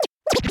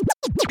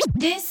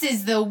This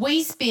is the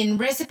We Spin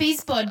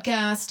Recipes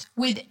podcast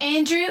with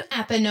Andrew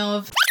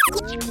Apanov.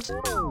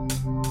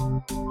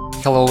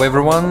 Hello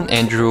everyone,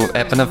 Andrew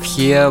Apanov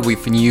here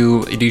with a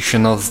new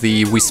edition of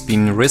the We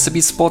Spin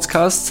Recipes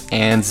podcast,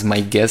 and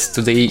my guest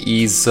today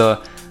is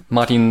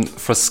Martin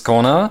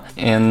Frascona,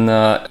 an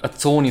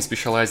attorney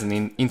specializing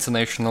in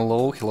international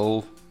law.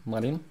 Hello,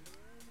 Martin.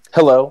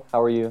 Hello,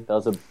 how are you? That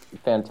was a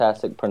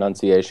fantastic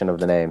pronunciation of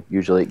the name.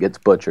 Usually it gets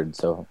butchered,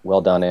 so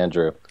well done,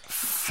 Andrew.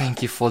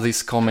 Thank you for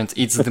this comment.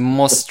 It's the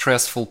most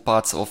stressful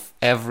part of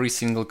every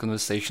single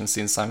conversation.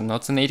 Since I'm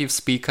not a native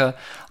speaker,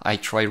 I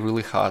try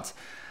really hard.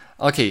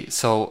 Okay,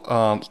 so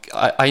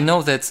I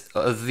know that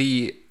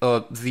the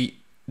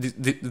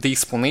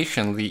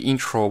explanation, the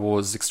intro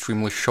was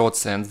extremely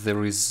short, and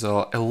there is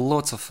a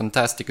lot of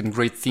fantastic and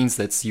great things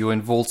that you're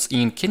involved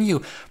in. Can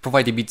you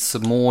provide a bit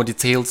more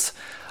detailed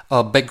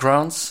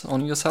backgrounds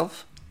on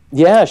yourself?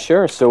 Yeah,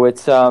 sure. So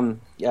it's,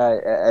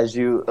 as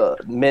you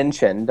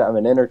mentioned, I'm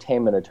an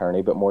entertainment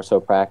attorney, but more so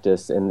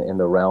practice in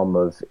the realm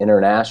of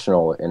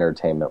international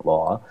entertainment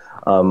law,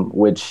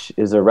 which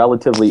is a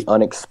relatively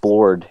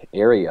unexplored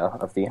area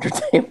of the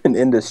entertainment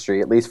industry,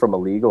 at least from a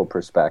legal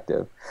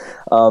perspective.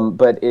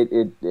 But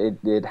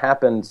it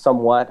happened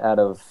somewhat out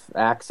of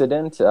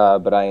accident,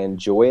 but I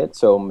enjoy it.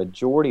 So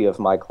majority of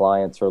my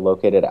clients are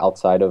located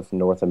outside of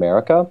North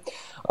America.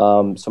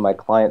 So my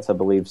clients, I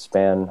believe,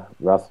 span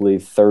roughly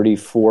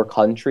 34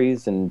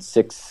 countries and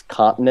 6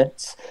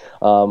 continents,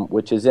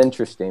 which is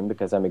interesting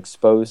because I'm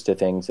exposed to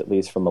things, at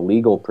least from a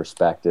legal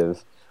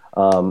perspective,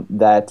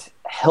 that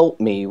help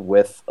me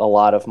with a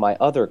lot of my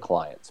other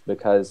clients,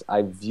 because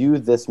I view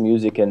this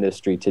music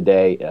industry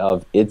today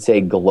of it's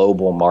a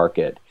global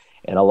market.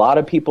 And a lot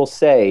of people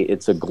say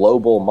it's a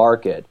global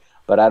market,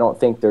 but I don't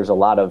think there's a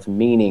lot of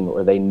meaning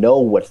or they know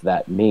what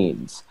that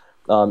means.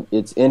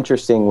 It's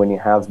interesting when you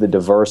have the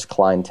diverse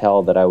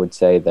clientele that I would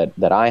say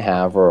that I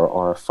have or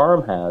our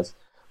firm has,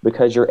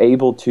 because you're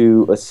able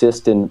to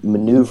assist in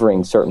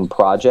maneuvering certain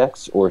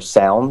projects or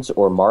sounds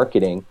or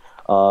marketing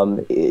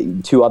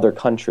to other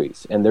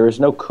countries. And there is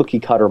no cookie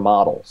cutter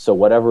model. So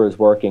whatever is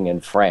working in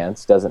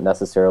France doesn't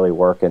necessarily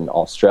work in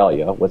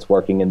Australia. What's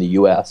working in the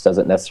US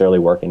doesn't necessarily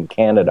work in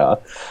Canada.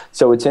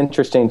 So it's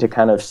interesting to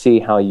kind of see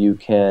how you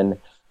can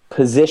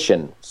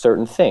position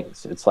certain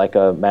things. It's like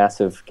a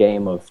massive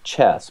game of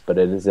chess, but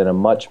it is in a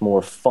much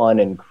more fun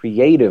and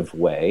creative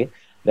way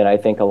than I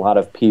think a lot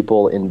of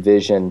people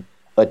envision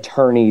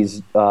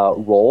attorneys'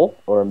 role,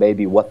 or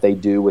maybe what they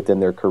do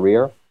within their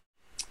career.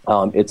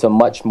 It's a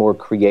much more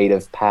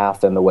creative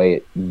path than the way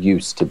it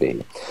used to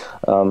be.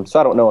 So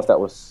I don't know if that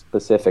was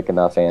specific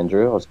enough,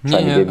 Andrew. I was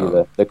trying to give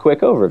you the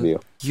quick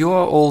overview. You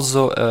are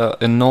also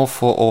an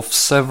author of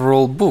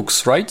several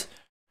books, right?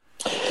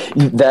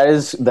 That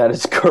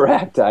is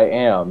correct. I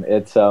am.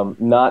 It's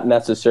not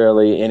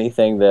necessarily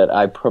anything that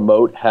I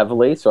promote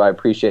heavily, so I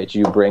appreciate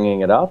you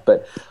bringing it up.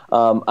 But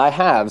I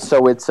have.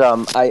 So it's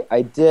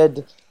I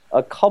did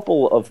a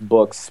couple of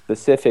books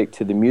specific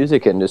to the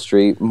music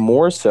industry.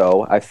 More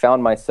so, I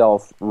found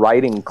myself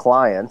writing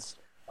clients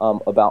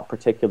about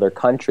particular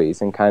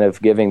countries and kind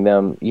of giving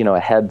them, a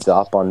heads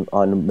up on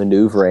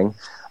maneuvering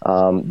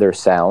their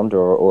sound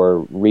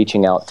or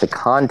reaching out to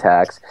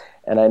contacts.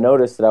 And I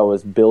noticed that I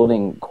was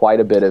building quite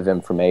a bit of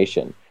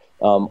information.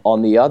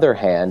 On the other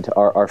hand,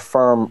 our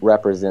firm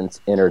represents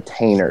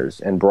entertainers,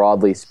 and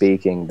broadly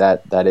speaking,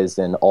 that is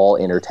in all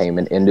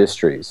entertainment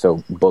industries.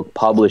 So book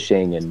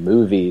publishing and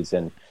movies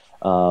and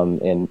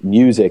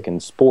music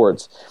and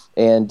sports.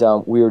 And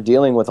we were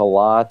dealing with a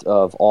lot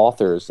of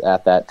authors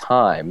at that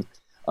time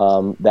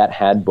that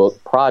had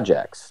book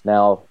projects.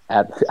 Now,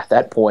 at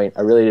that point,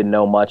 I really didn't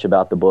know much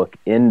about the book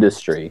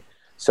industry.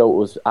 So it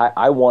was.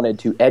 I wanted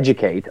to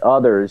educate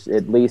others,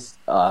 at least,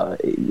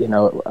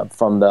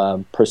 from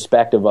the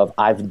perspective of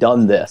I've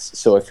done this.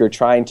 So if you're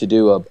trying to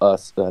do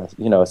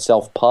a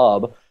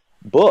self-pub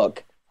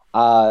book,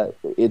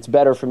 it's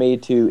better for me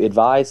to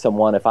advise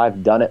someone if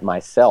I've done it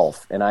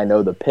myself and I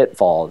know the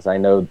pitfalls. I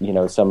know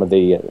some of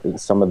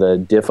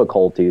the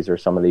difficulties or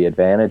some of the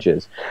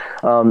advantages.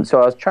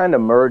 So I was trying to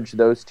merge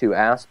those two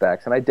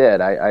aspects, and I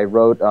did. I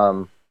wrote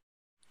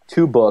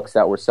 2 books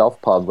that were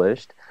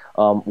self-published.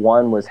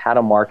 One was How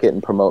to Market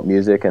and Promote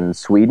Music in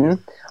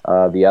Sweden.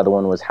 The other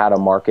one was How to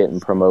Market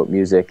and Promote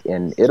Music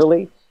in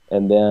Italy.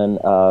 And then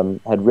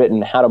had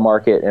written How to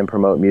Market and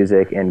Promote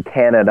Music in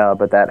Canada,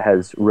 but that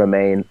has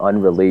remained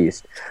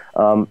unreleased.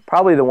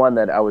 Probably the one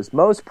that I was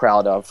most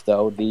proud of,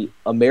 though, the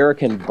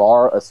American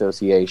Bar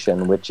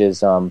Association, which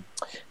is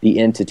the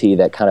entity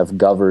that kind of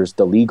governs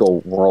the legal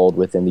world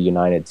within the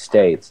United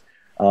States,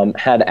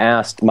 had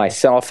asked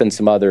myself and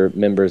some other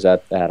members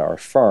at our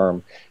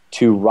firm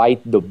to write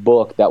the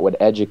book that would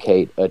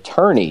educate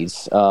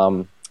attorneys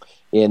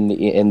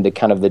in the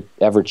kind of the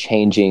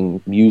ever-changing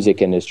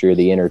music industry or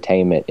the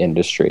entertainment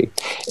industry.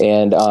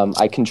 And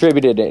I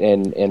contributed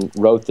and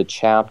wrote the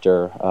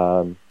chapter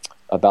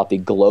about the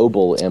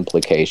global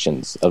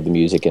implications of the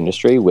music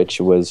industry,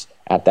 which was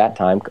at that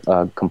time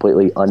a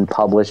completely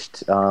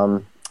unpublished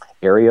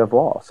area of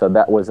law. So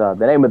that was the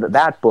name of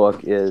that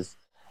book is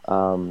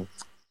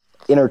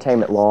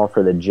entertainment law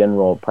for the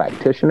general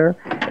practitioner,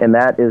 and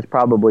that is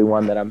probably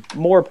one that I'm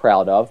more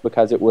proud of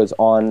because it was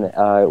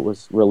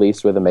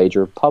released with a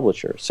major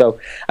publisher. So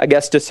I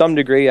guess to some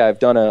degree I've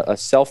done a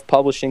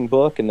self-publishing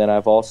book, and then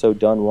I've also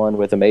done one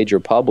with a major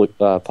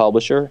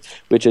publisher,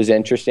 which is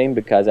interesting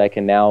because I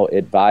can now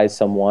advise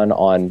someone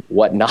on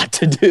what not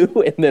to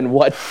do and then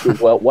what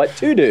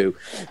to do.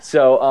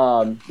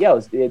 So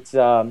it's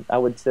I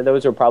would say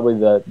those are probably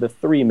the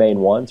three main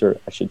ones, or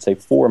I should say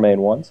four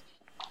main ones.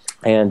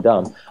 And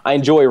I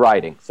enjoy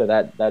writing, so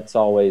that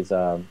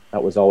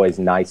was always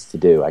nice to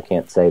do. I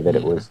can't say that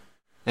it was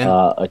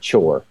a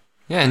chore.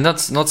 Yeah, and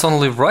that's not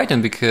only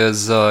writing,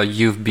 because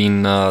you've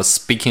been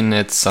speaking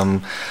at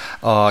some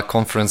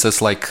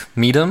conferences like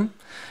Meetum,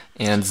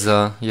 and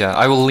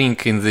I will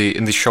link in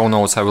the show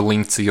notes. I will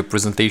link to your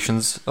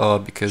presentations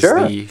because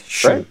they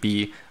should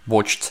be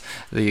watched,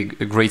 the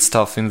great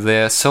stuff in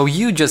there. So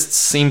you just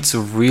seem to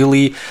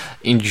really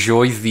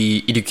enjoy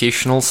the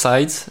educational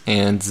side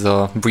and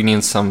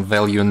bringing some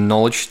value and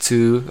knowledge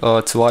to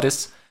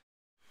artists.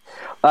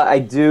 I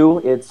do.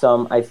 It's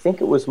I think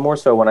it was more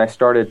so when I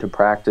started to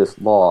practice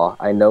law,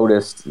 I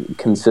noticed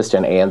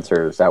consistent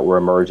answers that were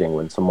emerging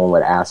when someone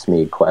would ask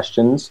me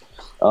questions.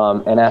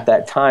 And at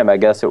that time, I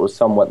guess it was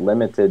somewhat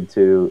limited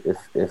to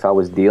if I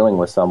was dealing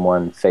with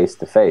someone face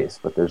to face,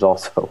 but there's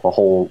also a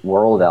whole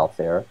world out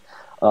there.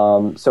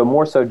 So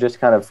more so just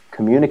kind of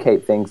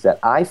communicate things that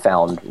I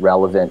found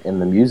relevant in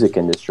the music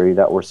industry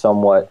that were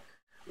somewhat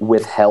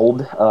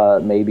withheld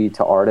maybe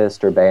to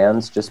artists or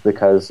bands, just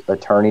because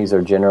attorneys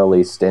are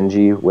generally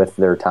stingy with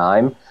their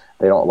time.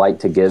 They don't like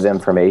to give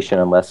information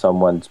unless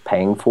someone's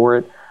paying for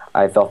it.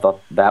 I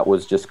felt that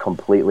was just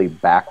completely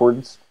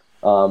backwards.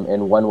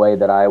 In one way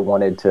that I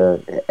wanted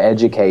to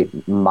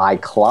educate my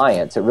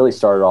clients, it really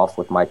started off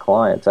with my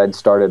clients. I'd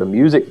started a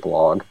music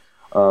blog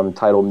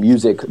titled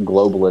Music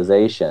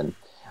Globalization.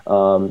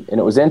 And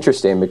it was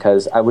interesting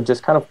because I would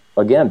just kind of,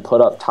 again,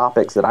 put up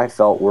topics that I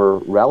felt were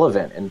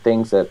relevant and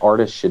things that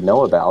artists should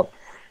know about.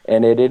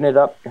 And it ended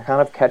up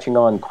kind of catching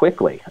on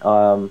quickly.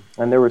 And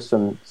there were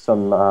some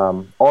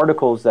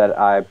articles that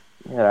I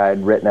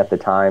had written at the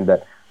time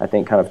that I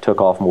think kind of took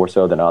off more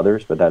so than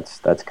others, but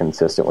that's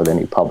consistent with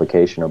any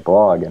publication or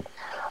blog.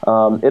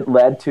 And it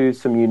led to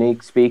some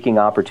unique speaking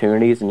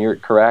opportunities. And you're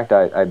correct,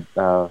 I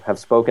have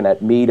spoken at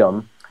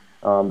Meetum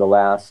the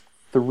last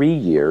 3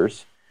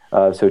 years.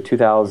 So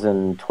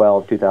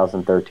 2012,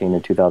 2013,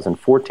 and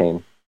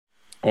 2014.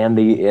 And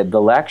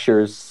the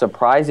lectures,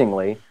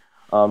 surprisingly,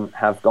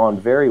 have gone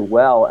very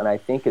well, and I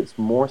think it's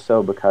more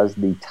so because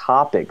the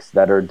topics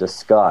that are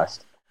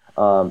discussed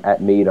at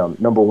Meetum,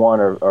 number one,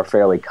 are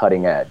fairly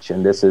cutting edge,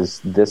 and this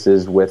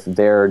is with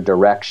their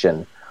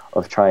direction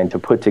of trying to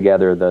put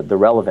together the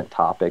relevant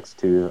topics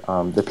to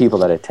the people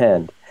that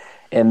attend.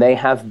 And they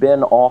have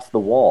been off the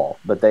wall,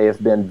 but they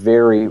have been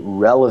very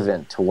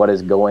relevant to what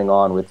is going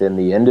on within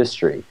the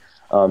industry.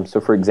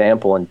 So, for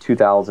example, in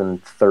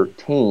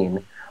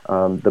 2013,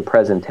 the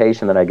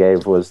presentation that I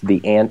gave was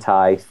the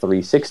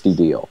anti-360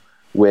 deal,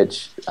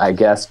 which I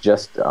guess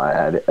just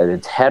at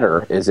its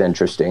header is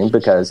interesting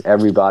because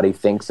everybody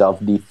thinks of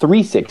the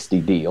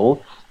 360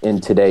 deal in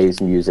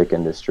today's music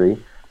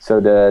industry. So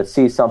to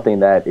see something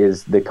that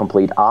is the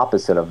complete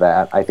opposite of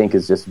that, I think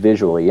is just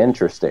visually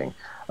interesting.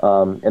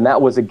 And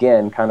that was,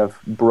 again, kind of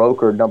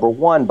brokered, number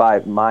one, by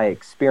my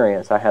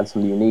experience. I had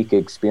some unique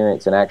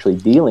experience in actually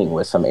dealing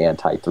with some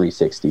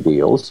anti-360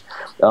 deals.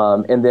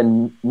 And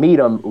then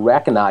Meetum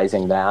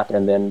recognizing that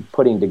and then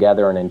putting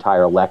together an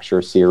entire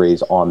lecture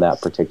series on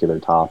that particular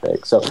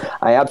topic. So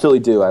I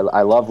absolutely do.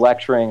 I love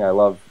lecturing. I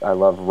love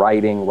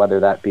writing, whether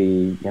that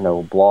be,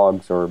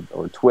 blogs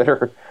or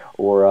Twitter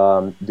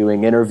or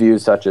doing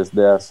interviews such as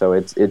this. So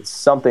it's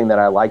something that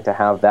I like to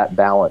have that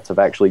balance of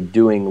actually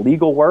doing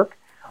legal work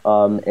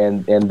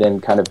and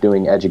then kind of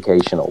doing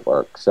educational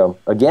work. So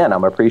again,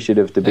 I'm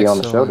appreciative to be on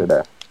the show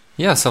today.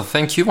 Yeah, so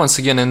thank you once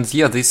again, and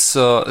yeah, this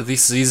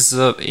is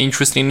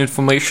interesting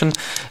information.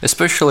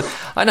 Especially,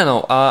 I don't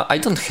know, I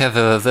don't have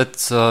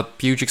that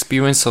huge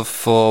experience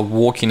of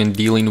working and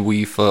dealing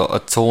with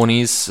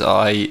attorneys.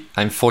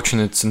 I'm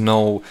fortunate to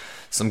know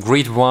some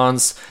great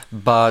ones,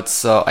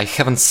 but I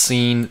haven't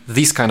seen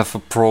this kind of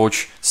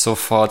approach so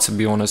far, to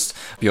be honest.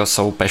 You're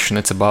so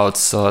passionate about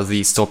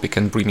this topic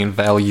and bringing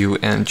value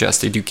and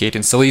just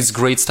educating, so it's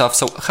great stuff.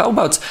 So how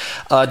about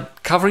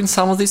covering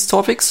some of these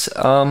topics?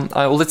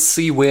 Let's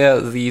see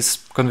where this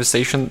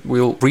conversation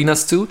will bring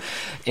us to.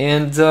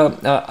 And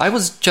I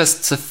was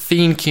just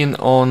thinking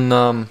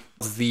on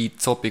the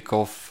topic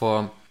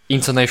of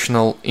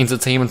international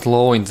entertainment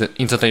law,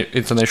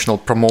 international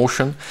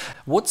promotion.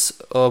 What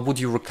would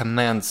you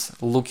recommend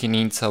looking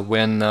into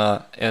when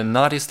an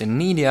artist, an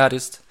indie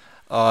artist,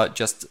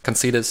 just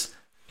considers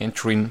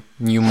entering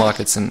new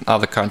markets in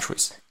other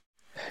countries?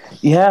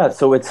 Yeah,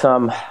 so it's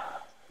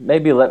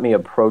maybe let me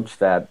approach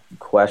that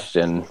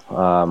question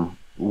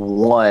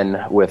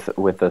one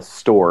with a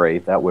story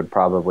that would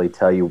probably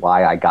tell you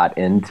why I got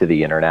into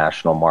the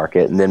international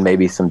market, and then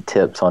maybe some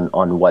tips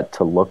on what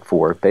to look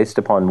for based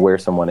upon where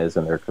someone is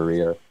in their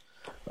career.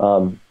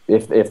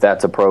 if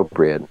that's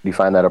appropriate. Do you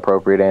find that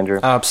appropriate, Andrew?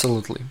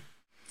 Absolutely.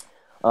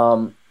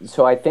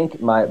 So I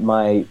think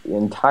my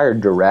entire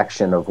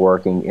direction of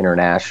working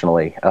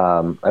internationally,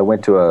 I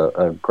went to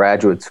a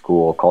graduate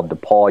school called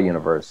DePaul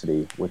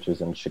University, which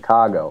is in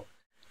Chicago,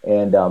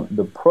 and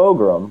the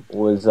program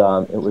was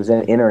it was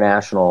in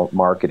international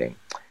marketing,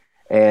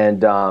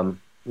 and I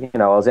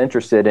was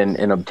interested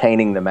in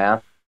obtaining the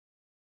math.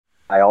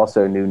 I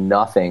also knew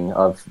nothing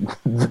of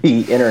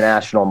the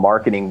international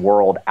marketing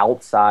world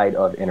outside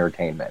of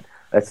entertainment.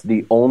 That's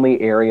the only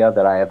area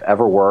that I have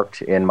ever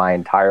worked in my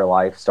entire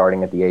life,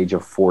 starting at the age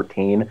of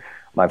 14.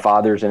 My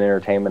father's an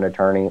entertainment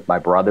attorney. My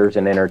brother's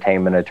an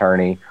entertainment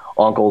attorney.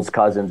 Uncles,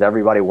 cousins,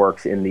 everybody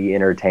works in the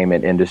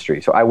entertainment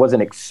industry. So I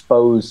wasn't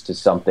exposed to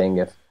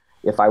something.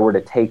 If I were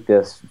to take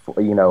this,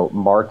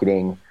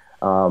 marketing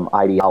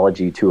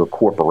ideology to a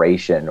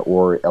corporation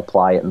or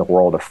apply it in the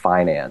world of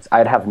finance,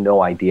 I'd have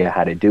no idea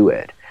how to do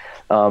it.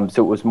 So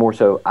it was more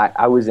so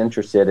I was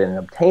interested in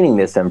obtaining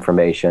this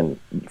information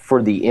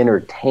for the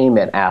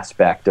entertainment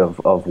aspect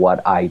of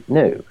what I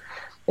knew.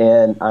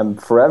 And I'm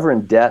forever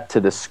in debt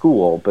to the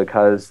school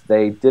because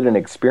they did an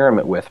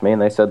experiment with me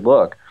and they said,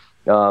 look,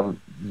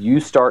 you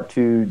start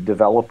to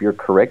develop your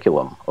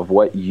curriculum of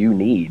what you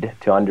need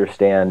to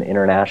understand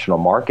international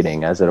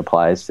marketing as it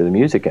applies to the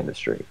music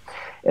industry.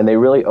 And they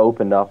really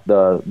opened up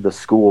the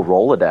school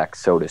Rolodex,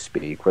 so to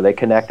speak, where they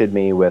connected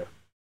me with,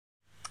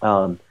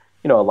 a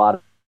lot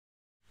of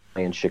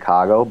in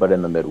Chicago, but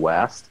in the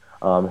Midwest,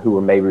 who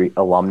were maybe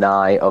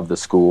alumni of the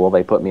school.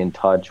 They put me in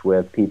touch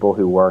with people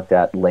who worked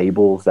at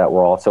labels that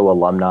were also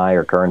alumni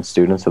or current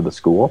students of the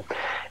school.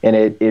 And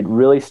it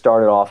really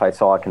started off, I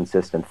saw a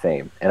consistent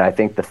theme. And I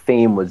think the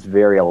theme was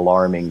very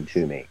alarming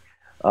to me.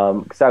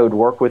 Because I would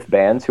work with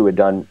bands who had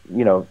done,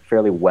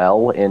 fairly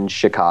well in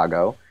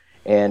Chicago.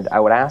 And I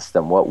would ask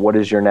them,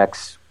 what's your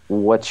next,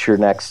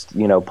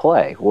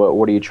 play?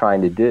 What are you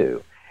trying to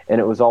do? And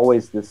it was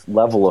always this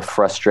level of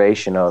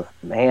frustration of,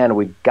 man,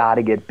 we got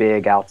to get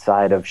big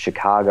outside of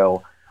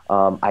Chicago.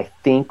 I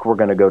think we're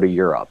going to go to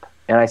Europe.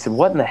 And I said,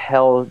 what in the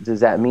hell does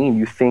that mean?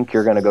 You think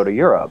you're going to go to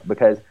Europe?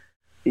 Because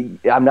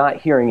I'm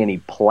not hearing any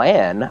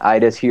plan. I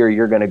just hear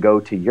you're going to go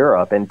to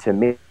Europe. And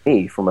to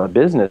me, from a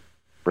business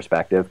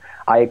perspective,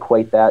 I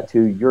equate that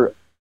to you're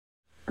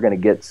going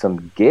to get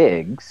some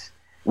gigs,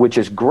 which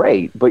is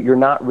great, but you're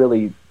not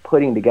really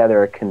putting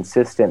together a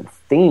consistent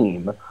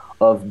theme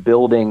of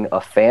building a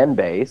fan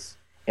base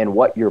and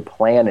what your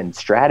plan and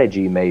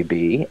strategy may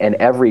be. And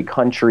every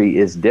country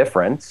is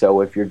different.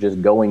 So if you're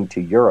just going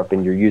to Europe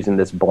and you're using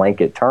this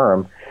blanket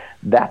term,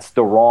 that's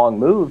the wrong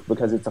move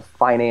because it's a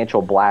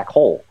financial black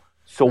hole.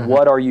 So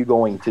what are you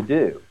going to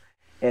do?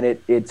 And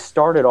it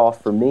started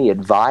off for me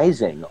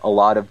advising a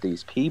lot of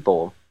these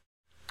people.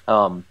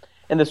 And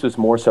this was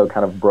more so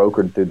kind of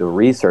brokered through the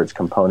research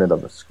component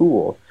of the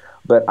school.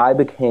 But I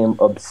became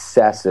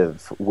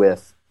obsessive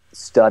with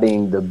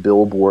studying the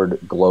Billboard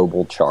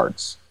global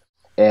charts.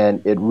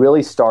 And it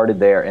really started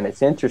there. And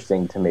it's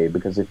interesting to me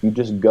because if you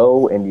just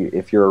go and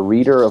if you're a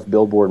reader of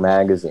Billboard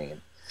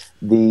magazine,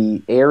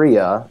 the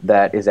area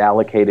that is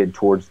allocated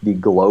towards the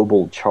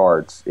global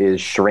charts is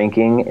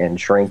shrinking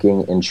and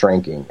shrinking and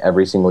shrinking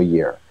every single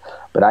year.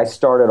 But I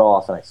started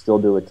off, and I still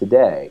do it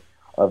today,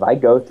 I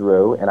go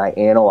through and I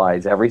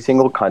analyze every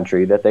single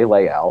country that they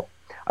lay out.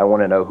 I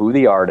want to know who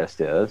the artist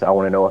is. I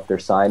want to know if they're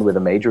signed with a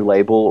major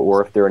label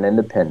or if they're an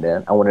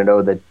independent. I want to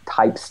know the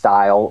type,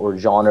 style, or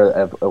genre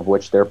of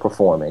which they're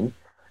performing.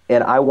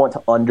 And I want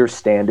to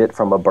understand it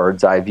from a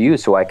bird's eye view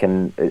so I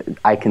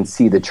can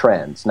see the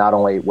trends, not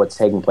only what's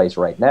taking place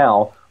right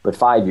now, but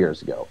 5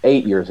 years ago,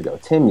 8 years ago,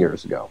 10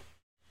 years ago.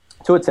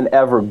 So it's an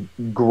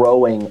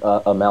ever-growing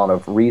amount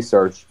of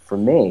research for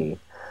me.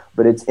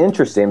 But it's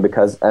interesting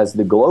because as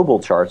the global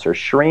charts are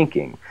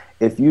shrinking,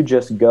 if you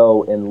just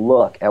go and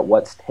look at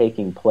what's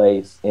taking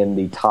place in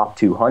the top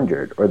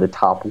 200 or the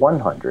top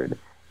 100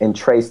 and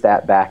trace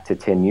that back to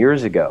 10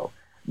 years ago,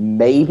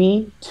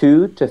 maybe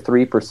 2 to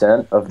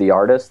 3% of the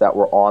artists that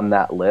were on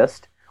that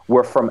list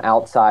were from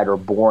outside or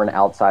born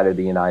outside of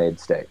the United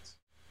States.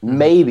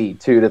 Maybe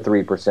 2 to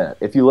 3%.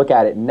 If you look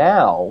at it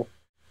now,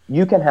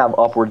 you can have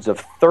upwards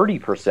of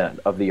 30%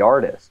 of the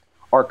artists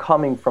are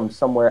coming from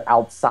somewhere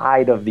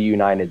outside of the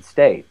United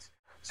States.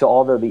 So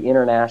although the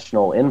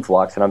international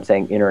influx, and I'm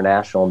saying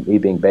international, me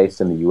being based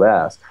in the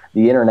U.S.,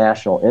 the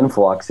international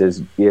influx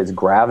is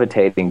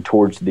gravitating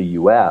towards the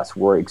U.S.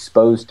 We're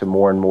exposed to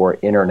more and more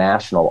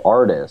international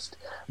artists.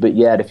 But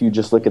yet, if you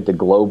just look at the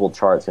global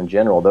charts in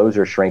general, those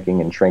are shrinking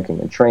and shrinking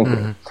and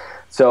shrinking.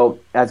 So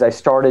as I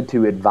started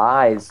to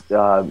advise,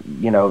 I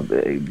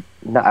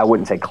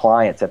wouldn't say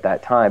clients at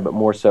that time, but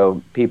more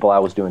so people I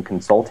was doing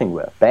consulting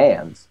with,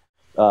 bands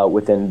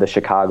within the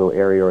Chicago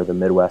area or the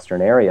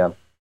Midwestern area,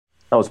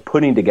 I was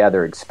putting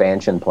together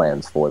expansion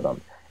plans for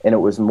them. And it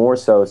was more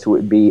so it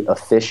would be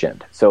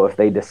efficient. So if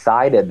they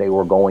decided they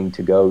were going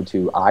to go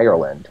to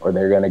Ireland or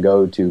they're going to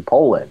go to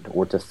Poland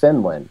or to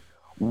Finland,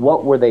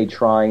 what were they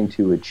trying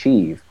to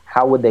achieve?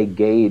 How would they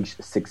gauge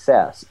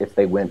success if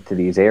they went to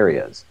these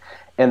areas?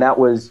 And that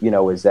was,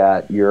 is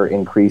that you're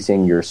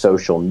increasing your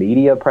social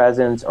media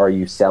presence? Are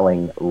you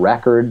selling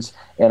records?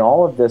 And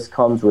all of this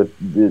comes with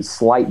the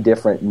slight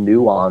different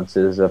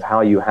nuances of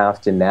how you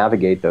have to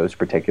navigate those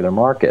particular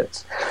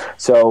markets.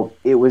 So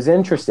it was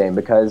interesting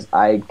because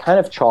I kind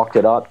of chalked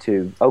it up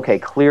to, okay,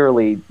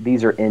 clearly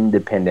these are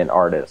independent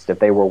artists. If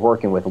they were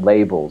working with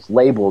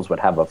labels would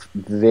have a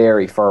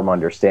very firm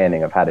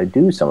understanding of how to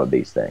do some of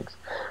these things.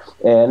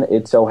 And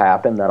it so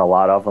happened that a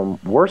lot of them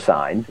were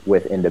signed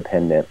with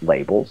independent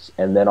labels.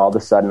 And then all of a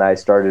sudden I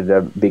started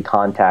to be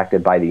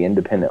contacted by the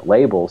independent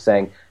label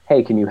saying,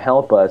 hey, can you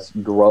help us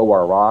grow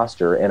our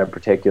roster in a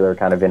particular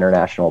kind of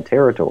international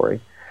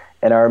territory?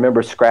 And I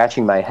remember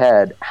scratching my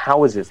head,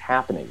 how is this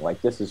happening? Like,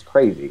 this is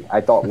crazy.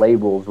 I thought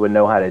labels would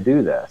know how to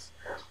do this.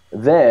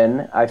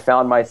 Then I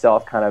found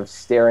myself kind of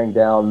staring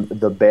down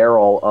the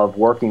barrel of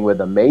working with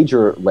a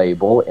major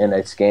label in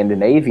a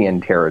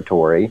Scandinavian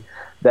territory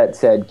that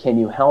said, can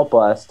you help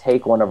us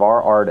take one of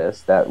our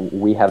artists that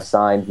we have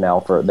signed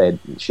now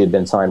she had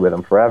been signed with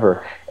them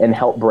forever, and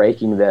help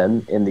breaking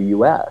them in the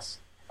U.S.?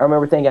 I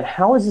remember thinking,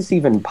 how is this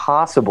even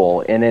possible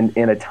in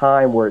a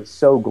time where it's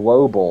so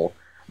global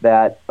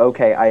that,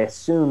 okay, I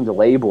assumed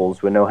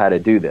labels would know how to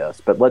do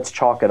this, but let's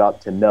chalk it up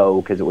to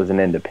no, because it was an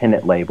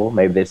independent label.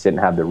 Maybe they just didn't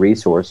have the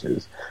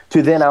resources.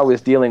 To then I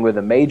was dealing with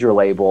a major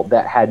label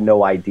that had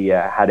no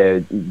idea how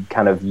to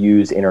kind of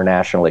use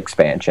international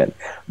expansion.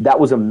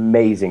 That was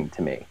amazing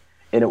to me.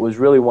 And it was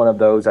really one of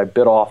those, I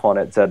bit off on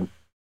it, said,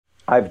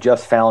 I've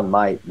just found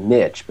my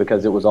niche,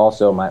 because it was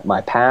also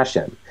my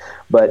passion.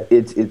 But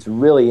it's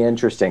really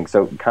interesting.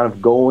 So kind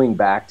of going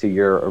back to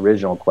your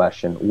original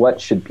question, what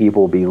should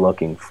people be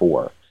looking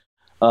for?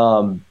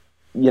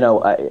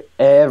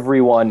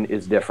 Everyone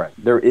is different.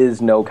 There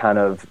is no kind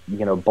of,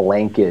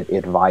 blanket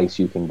advice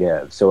you can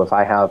give. So if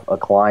I have a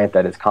client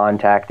that is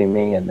contacting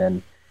me and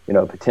then,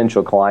 a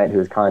potential client who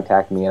is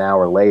contacting me an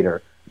hour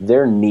later,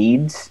 their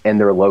needs and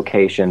their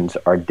locations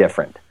are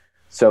different.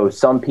 So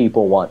some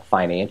people want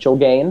financial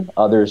gain.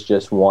 Others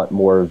just want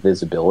more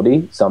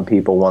visibility. Some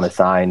people want to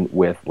sign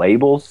with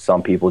labels.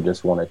 Some people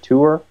just want to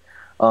tour.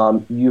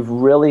 You've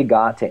really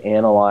got to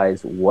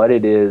analyze what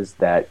it is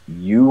that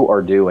you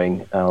are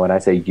doing. When I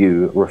say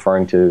you,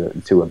 referring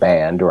to a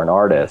band or an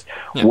artist,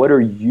 What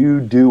are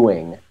you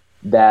doing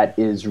that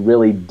is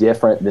really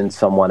different than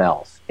someone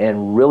else?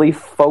 And really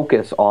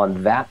focus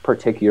on that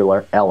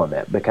particular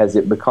element, because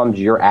it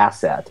becomes your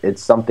asset.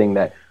 It's something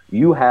that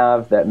you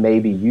have that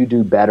maybe you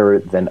do better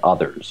than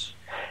others.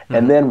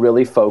 And then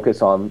really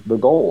focus on the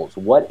goals.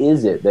 What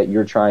is it that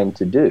you're trying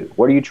to do?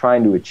 What are you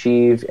trying to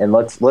achieve? And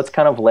let's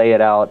kind of lay it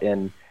out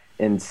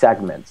in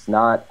segments,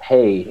 not,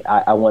 hey,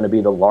 I want to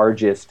be the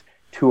largest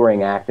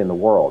touring act in the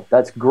world.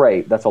 That's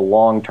great. That's a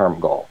long-term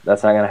goal.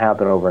 That's not going to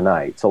happen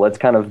overnight. So let's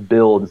kind of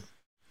build,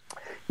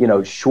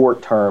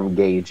 short-term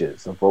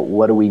gauges of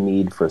what do we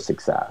need for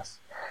success.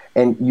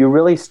 And you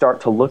really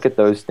start to look at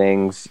those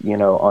things,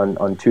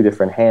 on two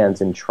different hands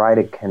and try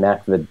to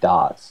connect the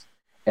dots.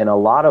 And a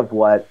lot of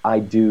what I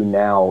do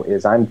now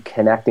is I'm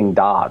connecting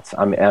dots.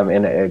 I'm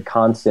in a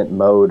constant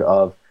mode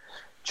of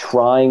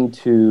trying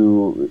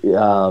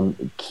to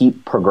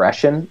keep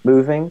progression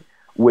moving,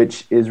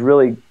 which is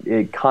really,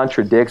 it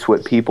contradicts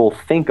what people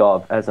think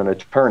of as an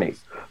attorney.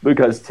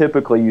 Because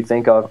typically you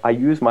think of, I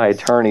use my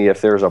attorney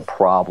if there's a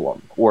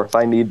problem, or if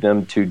I need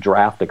them to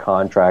draft a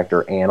contract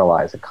or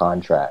analyze a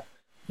contract.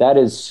 That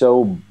is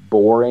so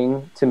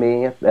boring to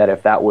me that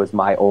if that was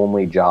my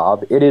only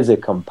job, it is a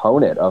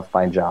component of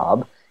my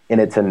job,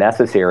 and it's a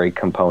necessary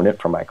component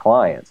for my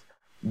clients.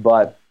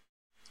 But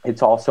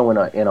it's also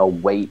in a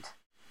wait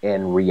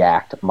and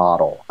react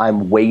model.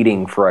 I'm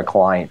waiting for a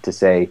client to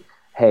say,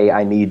 hey,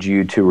 I need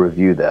you to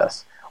review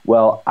this.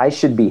 Well, I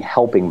should be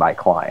helping my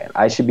client.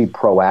 I should be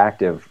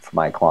proactive for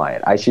my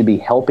client. I should be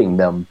helping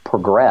them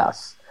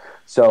progress.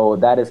 So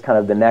that is kind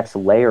of the next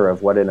layer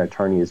of what an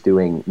attorney is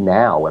doing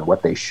now, and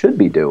what they should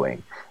be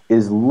doing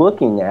is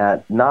looking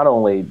at not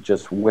only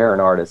just where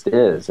an artist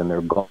is and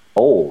their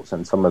goals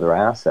and some of their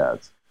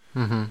assets.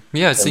 Mm-hmm.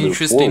 Yeah, it's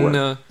interesting.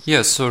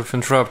 Sort of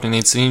interrupting.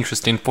 It's an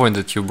interesting point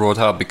that you brought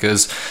up,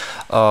 because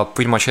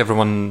pretty much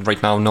everyone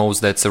right now knows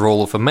that the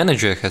role of a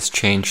manager has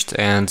changed,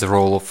 and the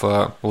role of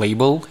a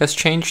label has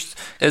changed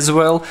as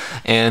well.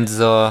 And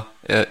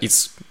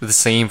it's the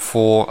same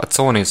for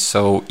attorneys.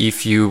 So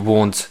if you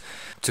want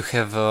to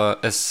have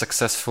a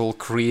successful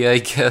career, I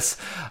guess,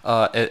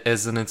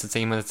 as an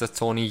entertainment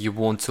attorney, you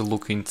want to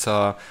look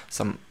into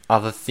some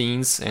other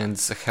things and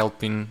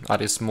helping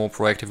artists more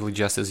proactively,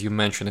 just as you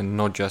mentioned, and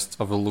not just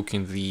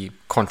overlooking the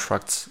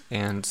contracts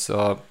and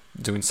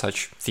doing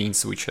such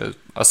things which are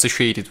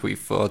associated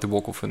with the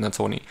work of an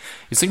attorney.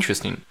 It's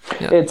interesting.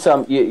 Yeah. It's I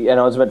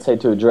was about to say,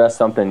 to address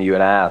something you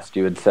had asked.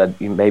 You had said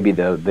maybe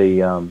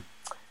the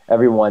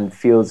everyone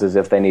feels as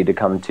if they need to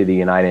come to the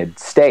United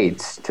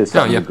States to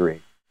some degree.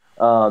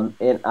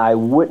 And I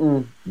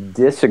wouldn't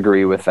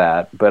disagree with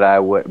that, but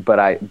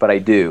I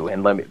do.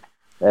 And let me.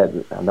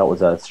 That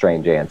was a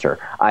strange answer.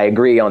 I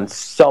agree on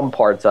some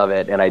parts of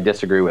it, and I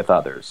disagree with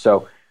others.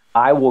 So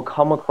I will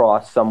come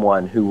across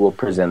someone who will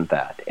present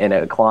that. And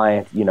a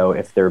client,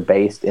 if they're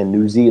based in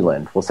New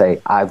Zealand, will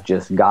say, I've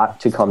just got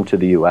to come to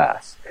the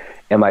US.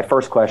 And my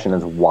first question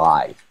is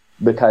why?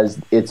 Because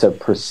it's a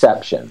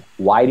perception.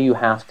 Why do you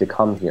have to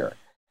come here?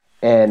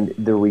 And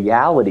the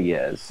reality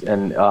is,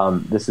 and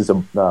this is a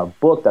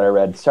book that I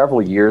read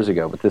several years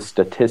ago, but this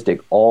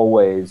statistic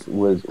always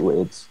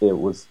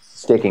was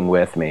sticking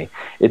with me.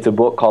 It's a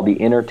book called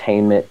The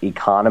Entertainment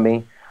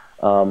Economy.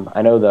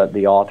 I know that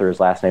the author's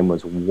last name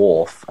was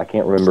Wolf. I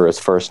can't remember his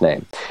first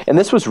name. And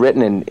this was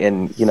written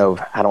in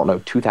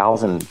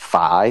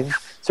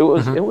 2005. So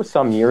it was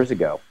some years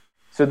ago.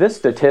 So this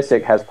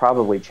statistic has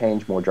probably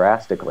changed more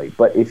drastically.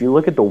 But if you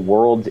look at the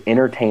world's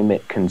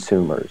entertainment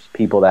consumers,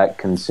 people that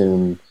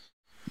consume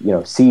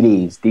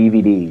CDs,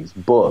 DVDs,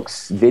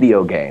 books,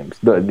 video games,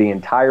 the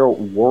entire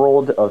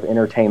world of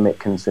entertainment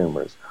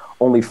consumers,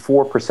 only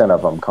 4%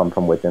 of them come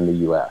from within the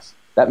U.S.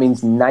 That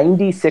means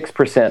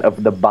 96%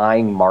 of the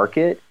buying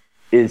market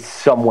is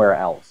somewhere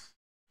else.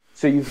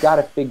 So you've got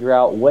to figure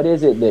out what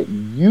is it that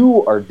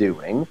you are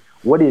doing,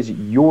 what is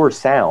your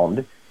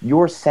sound.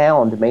 Your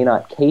sound may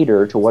not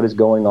cater to what is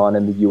going on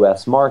in the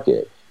U.S.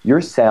 market. Your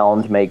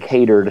sound may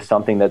cater to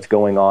something that's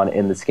going on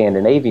in the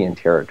Scandinavian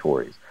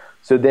territories.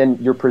 So then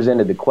you're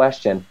presented the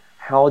question,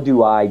 how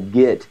do I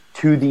get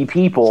to the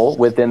people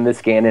within the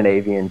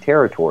Scandinavian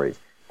territories?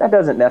 That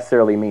doesn't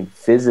necessarily mean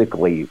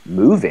physically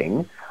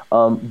moving,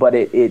 but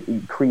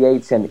it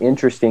creates an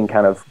interesting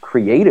kind of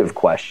creative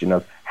question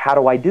of how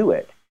do I do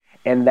it?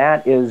 And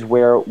that is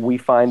where we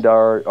find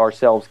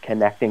ourselves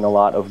connecting a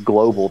lot of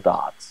global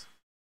dots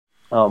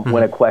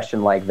when a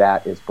question like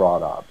that is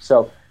brought up.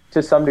 So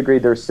to some degree,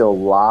 there's still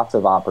lots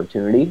of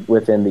opportunity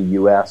within the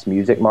U.S.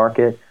 music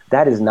market.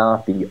 That is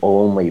not the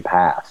only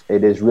path.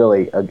 It is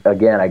really,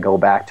 again, I go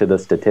back to the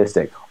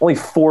statistic. Only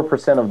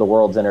 4% of the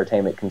world's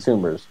entertainment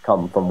consumers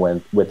come from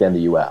within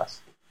the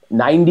U.S.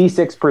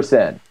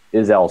 96%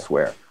 is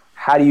elsewhere.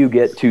 How do you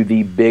get to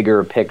the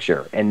bigger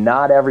picture? And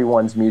not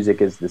everyone's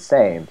music is the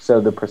same.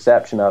 So the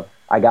perception of,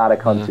 I got to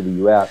come to the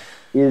U.S.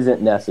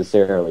 isn't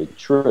necessarily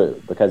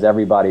true because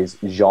everybody's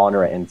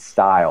genre and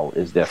style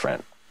is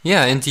different.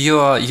 Yeah, and you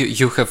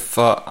have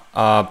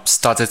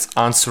started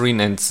answering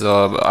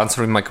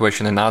my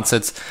question and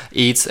answered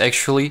it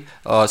actually.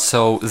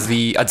 So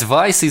the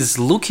advice is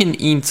looking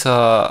into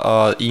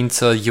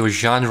your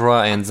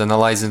genre and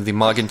analyzing the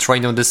market,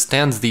 trying to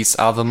understand these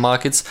other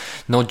markets,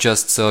 not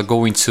just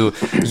going to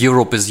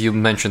Europe as you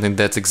mentioned in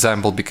that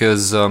example,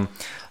 because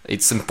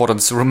it's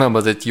important to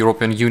remember that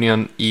European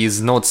Union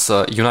is not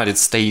United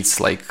States.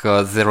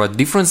 There are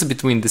differences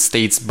between the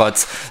states,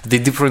 but the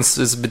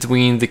differences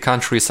between the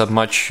countries are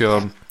much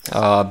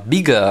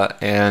bigger,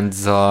 and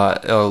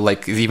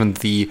even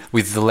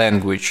with the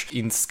language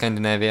in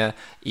Scandinavia,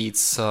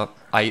 it's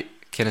I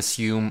can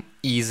assume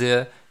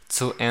easier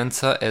to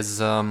enter as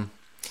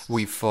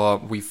with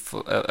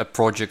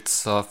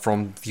projects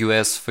from the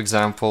US, for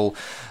example,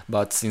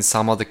 but in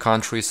some other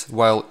countries,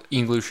 while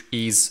English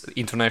is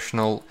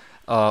international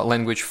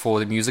language for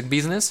the music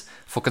business,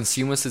 for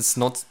consumers it's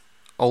not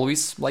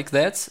always like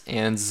that,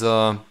 and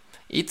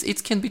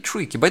it can be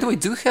tricky. By the way,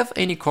 do you have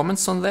any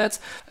comments on that?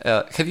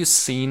 Have you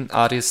seen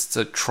artists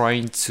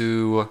trying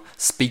to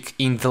speak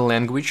in the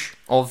language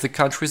of the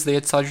countries they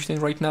are targeting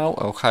right now,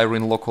 or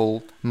hiring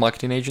local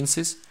marketing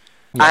agencies?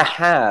 Yeah. I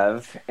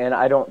have, and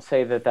I don't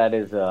say that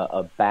is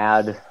a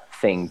bad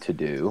thing to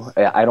do.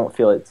 I don't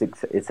feel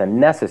it's a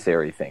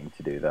necessary thing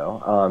to do,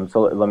 though.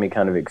 So let me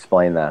kind of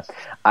explain that.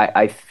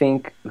 I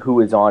think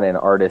who is on an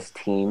artist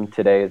team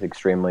today is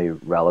extremely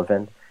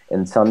relevant,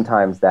 and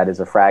sometimes that is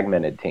a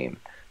fragmented team.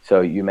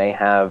 So you may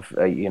have,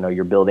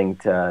 you're building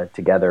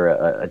together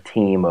a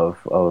team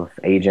of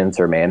agents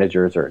or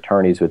managers or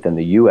attorneys within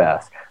the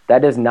U.S.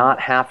 That does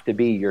not have to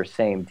be your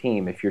same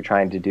team if you're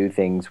trying to do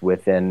things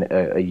within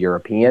a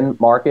European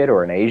market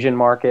or an Asian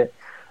market.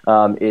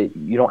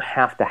 You don't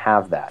have to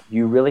have that.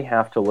 You really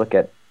have to look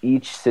at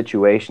each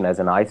situation as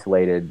an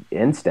isolated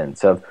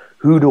instance of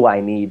who do I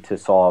need to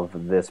solve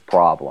this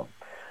problem.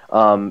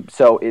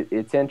 So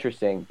it's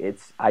interesting.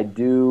 I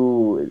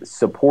do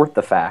support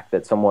the fact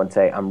that someone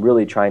say, I'm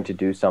really trying to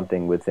do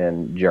something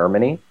within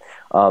Germany.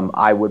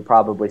 I would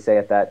probably say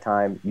at that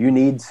time, you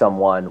need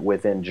someone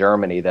within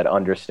Germany that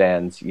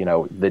understands,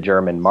 the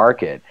German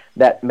market.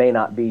 That may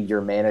not be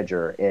your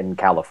manager in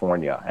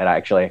California. And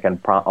actually, I can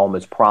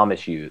almost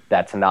promise you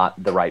that's not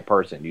the right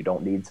person. You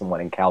don't need someone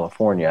in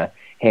California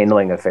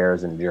handling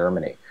affairs in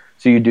Germany.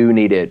 So you do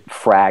need it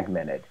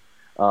fragmented.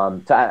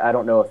 So I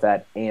don't know if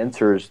that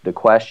answers the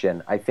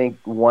question. I think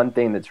one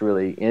thing that's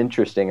really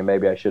interesting, and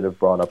maybe I should have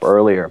brought up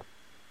earlier,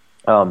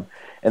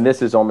 and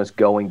this is almost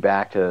going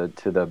back to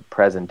the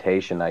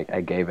presentation I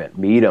gave at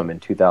Medium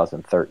in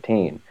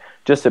 2013,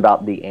 just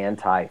about the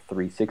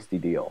anti-360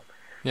 deal.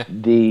 Yeah.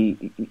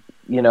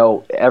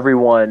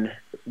 Everyone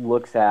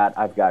looks at,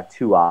 I've got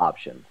two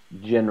options,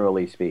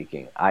 generally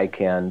speaking. I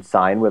can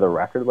sign with a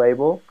record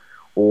label,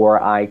 or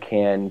I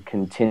can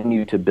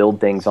continue to build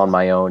things on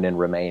my own and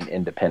remain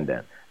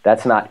independent.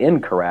 That's not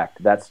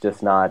incorrect. That's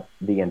just not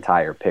the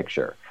entire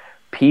picture.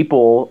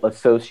 people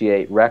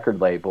associate record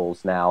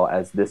labels now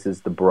as this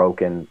is the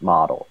broken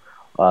model.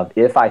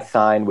 If I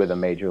sign with a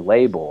major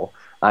label,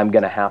 I'm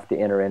going to have to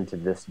enter into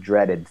this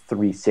dreaded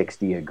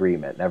 360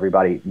 agreement. And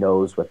everybody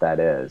knows what that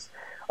is.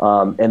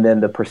 And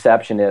then the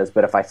perception is,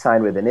 but if I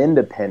sign with an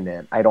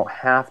independent, I don't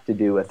have to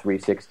do a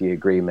 360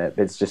 agreement.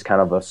 It's just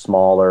kind of a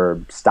smaller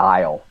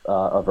style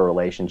of a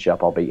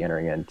relationship I'll be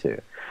entering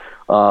into.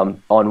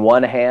 On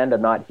one hand,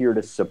 I'm not here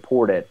to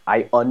support it.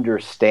 I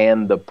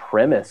understand the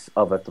premise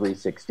of a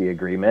 360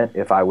 agreement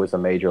if I was a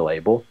major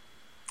label.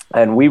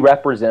 And we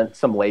represent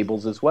some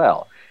labels as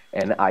well.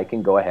 And I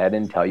can go ahead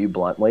and tell you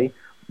bluntly,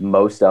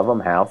 most of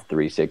them have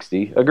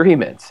 360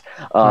 agreements.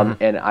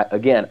 And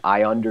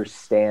I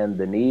understand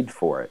the need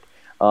for it.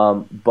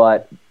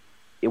 But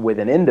with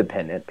an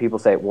independent, people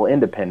say, well,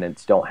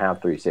 independents don't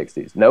have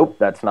 360s. Nope,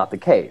 that's not the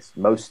case.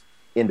 Most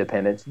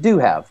independents do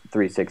have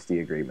 360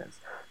 agreements.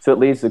 So it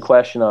leaves the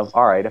question of,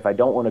 all right, if I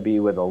don't want to be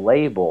with a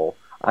label,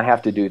 I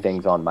have to do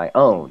things on my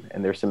own.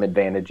 And there's some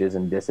advantages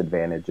and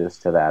disadvantages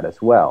to that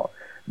as well.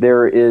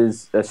 There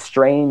is a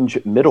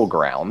strange middle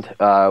ground,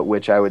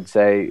 which I would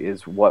say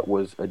is what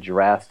was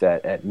addressed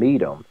at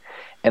Meetum.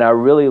 And I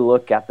really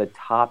look at the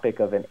topic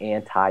of an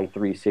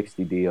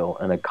anti-360 deal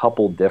in a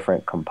couple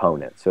different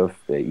components. So,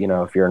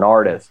 if you're an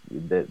artist,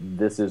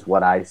 this is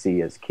what I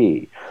see as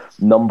key.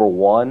 Number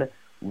one,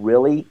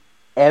 really,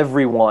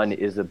 everyone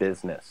is a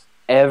business.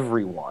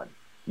 Everyone.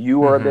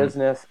 You are a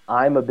business.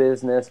 I'm a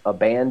business. A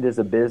band is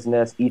a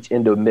business. Each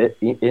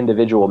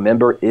individual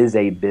member is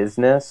a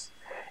business.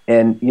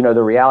 And,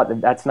 the reality,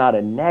 that's not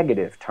a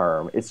negative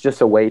term. It's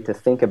just a way to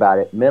think about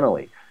it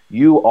mentally.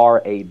 You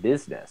are a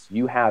business.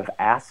 You have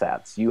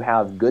assets. You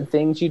have good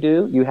things you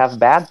do. You have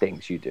bad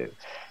things you do.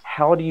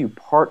 How do you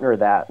partner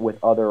that with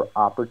other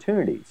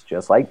opportunities,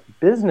 just like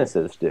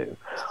businesses do?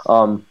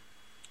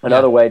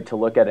 Another way to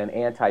look at an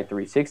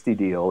anti-360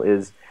 deal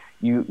is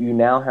you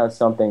now have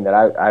something that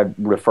I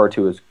refer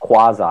to as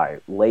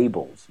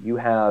quasi-labels. You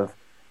have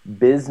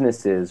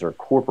businesses or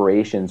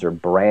corporations or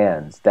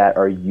brands that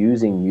are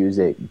using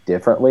music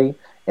differently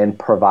and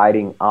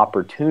providing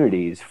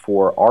opportunities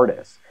for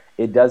artists.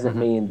 It doesn't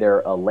mean they're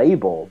a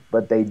label,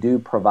 but they do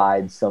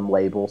provide some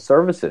label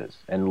services.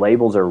 And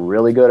labels are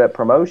really good at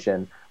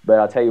promotion, but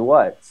I'll tell you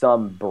what,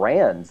 some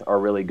brands are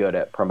really good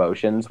at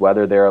promotions,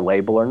 whether they're a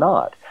label or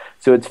not.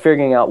 So it's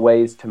figuring out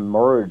ways to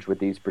merge with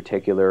these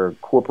particular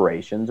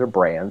corporations or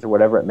brands or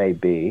whatever it may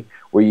be,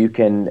 where you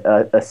can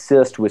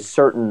assist with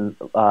certain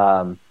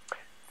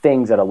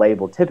things that a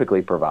label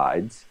typically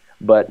provides,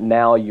 but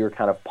now you're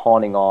kind of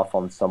pawning off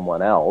on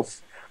someone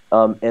else.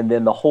 And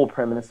then the whole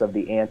premise of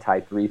the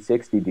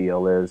anti-360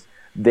 deal is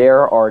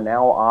there are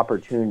now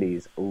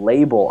opportunities,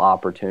 label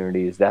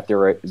opportunities, that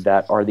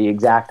are the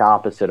exact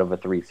opposite of a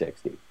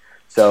 360.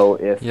 So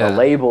if a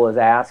label is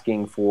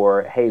asking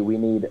for, hey, we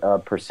need a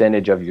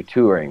percentage of your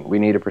touring, we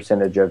need a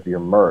percentage of your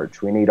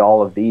merch, we need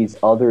all of these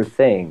other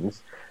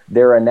things,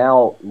 there are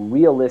now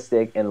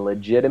realistic and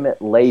legitimate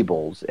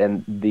labels,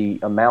 and the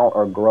amount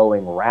are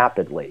growing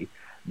rapidly,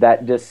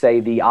 that just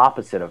say the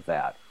opposite of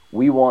that.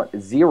 We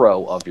want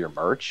zero of your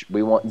merch,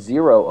 we want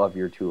zero of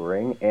your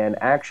touring, and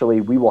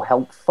actually we will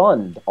help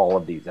fund all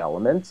of these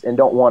elements and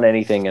don't want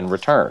anything in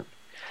return.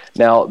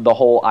 Now, the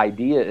whole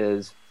idea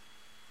is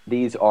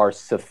these are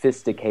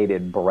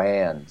sophisticated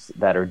brands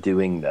that are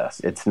doing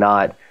this. It's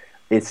not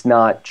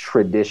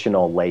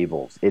traditional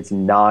labels. It's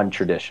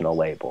non-traditional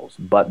labels,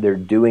 but they're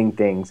doing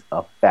things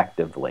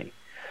effectively.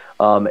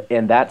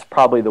 And that's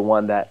probably the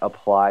one that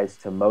applies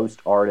to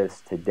most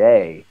artists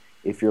today.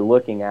 If you're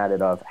looking at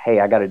it of, hey,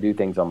 I got to do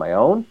things on my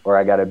own, or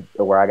I got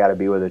to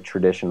be with a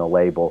traditional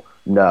label.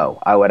 No,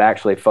 I would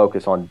actually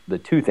focus on the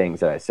two things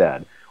that I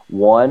said.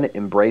 One,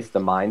 embrace the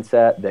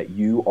mindset that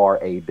you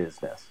are a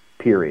business,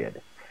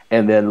 period.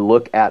 And then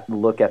look at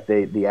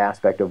the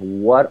aspect of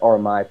what are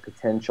my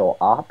potential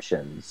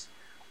options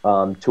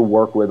to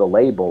work with a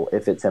label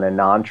if it's in a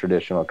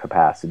non-traditional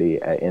capacity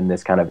in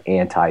this kind of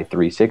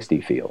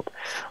anti-360 field.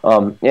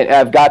 And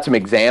I've got some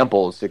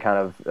examples to kind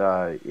of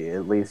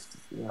at least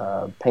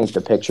paint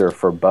the picture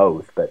for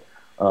both, but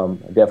I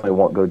definitely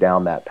won't go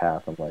down that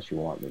path unless you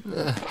want me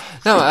to.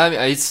 No,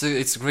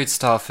 it's great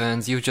stuff,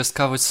 and you just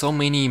covered so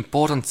many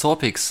important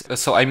topics.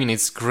 So,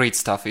 it's great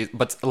stuff,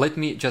 but let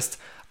me just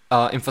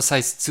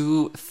emphasize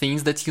two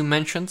things that you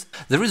mentioned.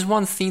 There is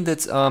one thing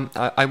that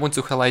I want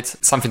to highlight,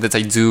 something that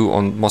I do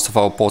on most of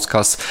our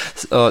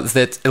podcasts,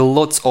 that a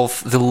lot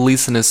of the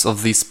listeners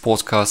of these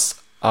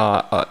podcasts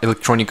are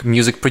electronic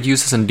music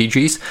producers and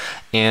DJs,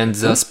 and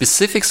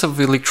specifics of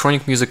the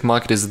electronic music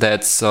market is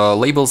that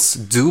labels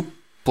do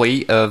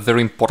play a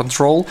very important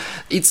role.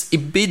 It's a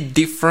bit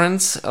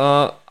different,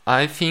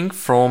 I think,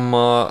 from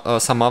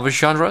some other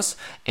genres,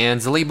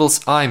 and the labels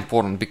are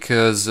important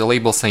because the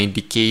labels are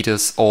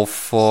indicators of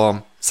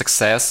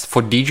success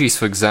for DJs.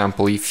 For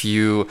example, if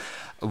you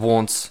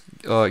want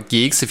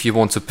gigs, if you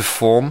want to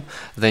perform,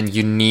 then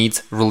you need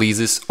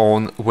releases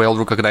on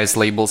well-recognized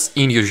labels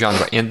in your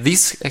genre, and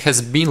this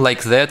has been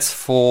like that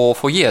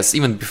for years,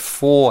 even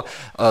before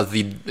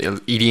the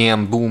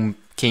EDM boom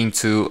came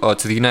to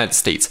the United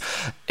States.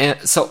 And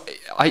so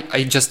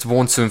I just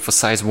want to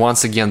emphasize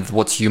once again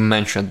what you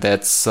mentioned,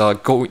 that's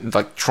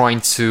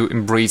trying to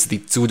embrace the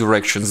two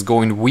directions,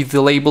 going with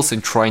the labels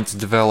and trying to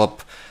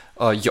develop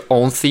your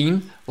own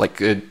theme,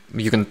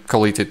 you can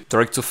call it a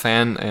direct to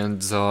fan, and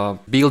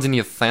building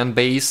your fan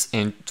base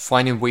and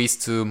finding ways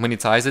to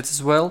monetize it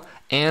as well,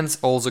 and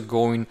also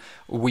going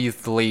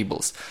with the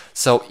labels.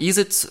 So is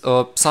it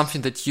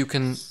something that you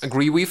can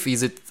agree with?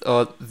 Is it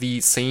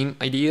the same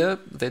idea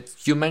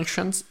that you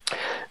mentioned?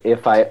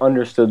 If I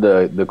understood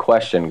the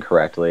question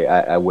correctly,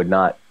 I would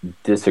not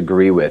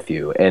disagree with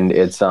you. And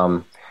it's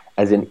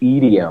as an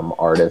EDM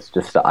artist,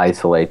 just to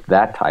isolate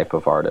that type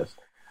of artist,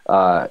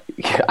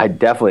 I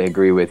definitely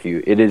agree with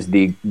you. It is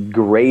the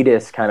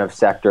greatest kind of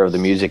sector of the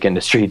music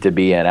industry to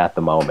be in at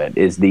the moment,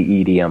 is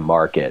the EDM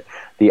market.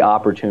 The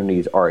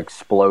opportunities are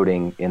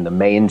exploding in the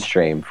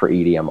mainstream for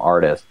EDM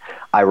artists.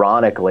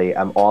 Ironically,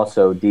 I'm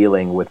also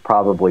dealing with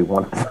probably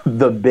one of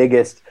the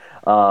biggest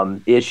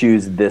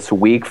issues this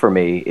week for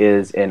me,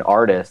 is an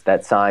artist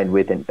that signed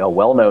with a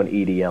well-known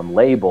EDM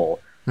label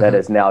that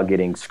is now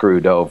getting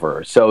screwed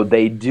over. So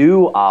they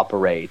do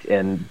operate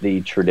in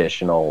the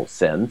traditional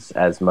sense,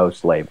 as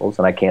most labels,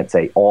 and I can't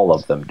say all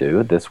of them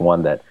do. This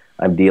one that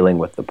I'm dealing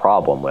with the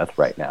problem with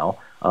right now,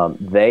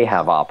 they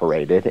have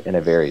operated in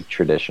a very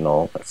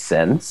traditional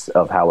sense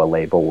of how a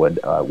label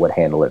would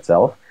handle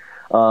itself.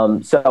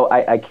 So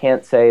I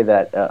can't say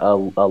that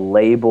a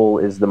label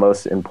is the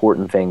most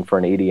important thing for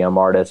an EDM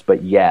artist,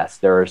 but yes,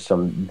 there are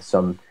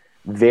some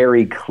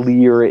very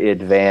clear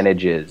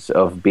advantages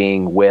of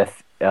being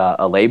with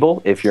a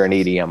label if you're an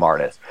EDM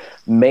artist,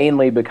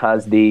 mainly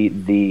because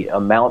the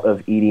amount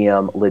of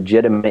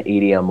legitimate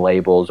EDM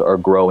labels are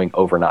growing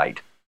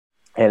overnight,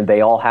 and they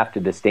all have to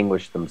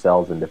distinguish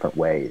themselves in different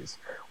ways,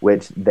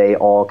 which they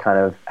all kind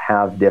of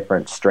have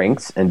different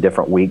strengths and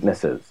different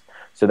weaknesses.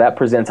 So that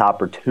presents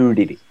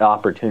opportunities.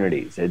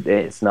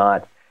 It's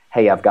not,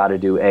 hey, I've got to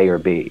do A or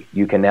B.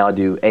 You can now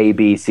do A,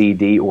 B, C,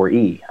 D, or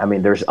E. I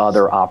mean, there's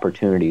other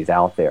opportunities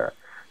out there.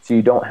 So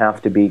you don't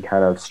have to be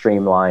kind of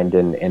streamlined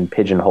and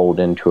pigeonholed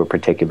into a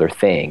particular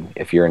thing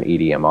if you're an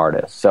EDM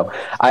artist. So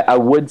I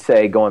would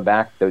say, going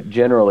back,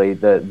 generally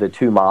the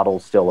two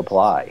models still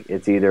apply.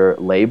 It's either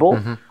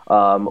label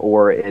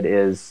or it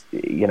is,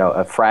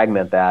 a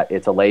fragment that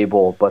it's a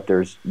label, but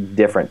there's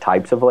different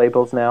types of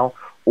labels now.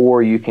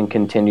 Or you can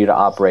continue to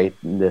operate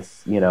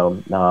this,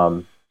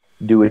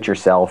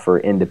 do-it-yourself or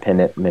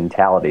independent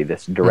mentality,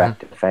 this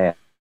direct-to-fan.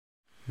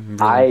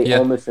 I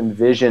almost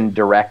envision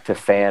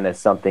direct-to-fan as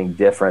something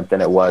different than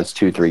it was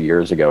 2-3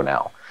 years ago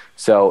now.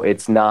 So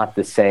it's not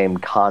the same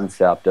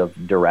concept of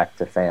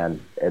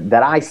direct-to-fan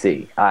that I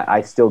see.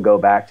 I still go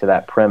back to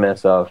that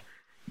premise of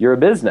you're a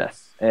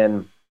business,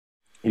 and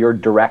your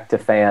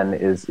direct-to-fan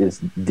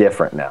is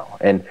different now.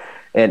 And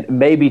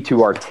maybe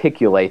to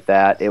articulate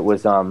that, it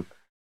was and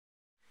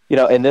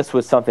this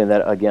was something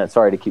that, again,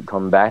 sorry to keep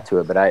coming back to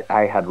it, but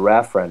I had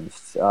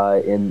referenced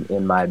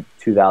in my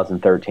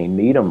 2013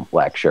 Needham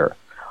lecture.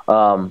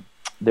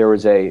 There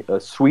was a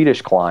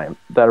Swedish client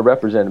that I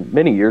represented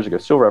many years ago,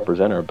 still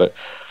represent her, but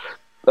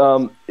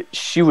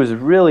she was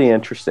really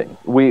interesting.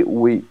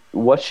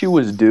 What she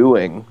was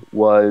doing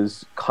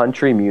was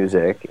country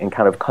music and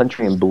kind of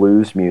country and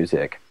blues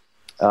music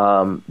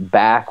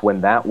back when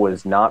that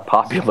was not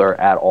popular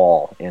at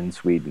all in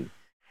Sweden.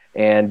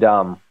 And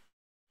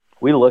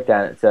we looked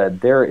at it and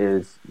said, there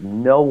is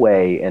no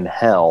way in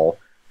hell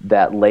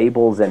that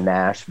labels in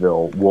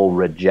Nashville will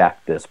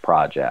reject this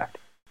project.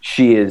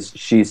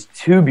 She's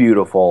too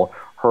beautiful.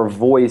 Her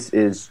voice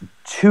is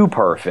too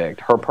perfect.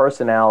 Her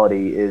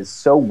personality is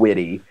so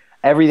witty.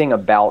 Everything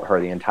about her,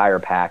 the entire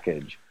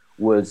package,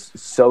 was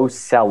so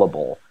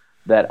sellable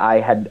that I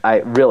had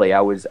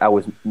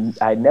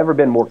never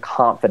been more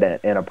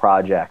confident in a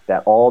project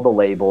that all the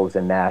labels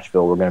in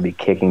Nashville were going to be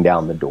kicking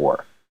down the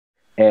door.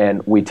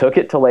 And we took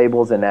it to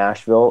labels in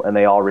Nashville, and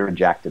they all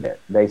rejected it.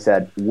 They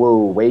said,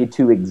 whoa, way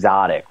too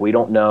exotic. We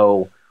don't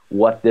know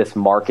what this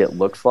market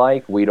looks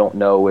like. We don't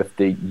know if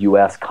the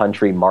U.S.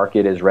 country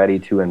market is ready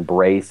to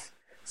embrace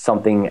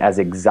something as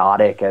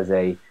exotic as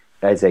a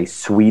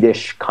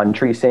Swedish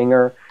country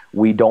singer.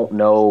 We don't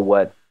know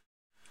what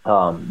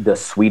the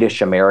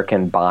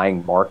Swedish-American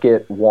buying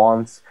market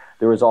wants.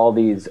 There was all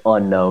these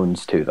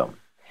unknowns to them.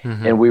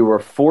 And we were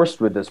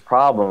forced with this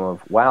problem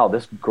of, wow,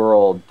 this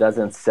girl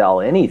doesn't sell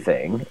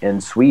anything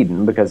in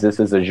Sweden because this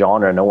is a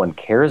genre no one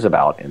cares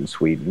about in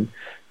Sweden,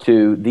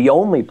 to the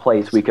only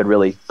place we could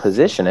really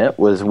position it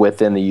was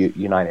within the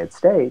United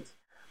States.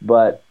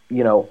 But,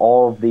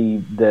 all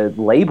the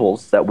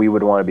labels that we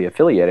would want to be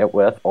affiliated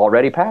with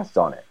already passed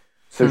on it.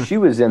 So she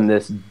was in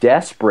this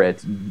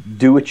desperate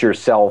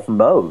do-it-yourself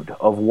mode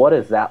of what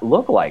does that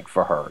look like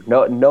for her?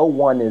 No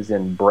one is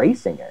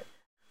embracing it.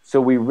 So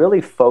we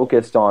really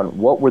focused on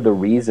what were the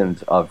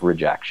reasons of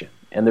rejection.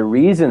 And the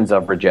reasons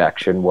of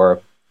rejection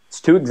were, it's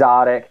too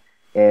exotic,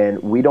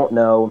 and we don't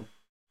know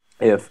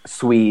if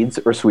Swedes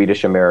or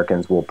Swedish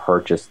Americans will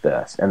purchase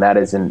this. And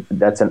that's an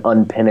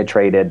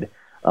unpenetrated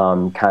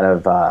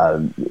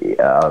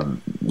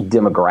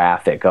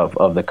demographic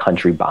of the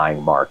country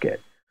buying market.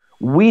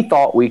 We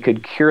thought we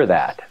could cure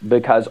that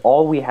because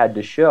all we had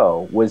to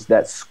show was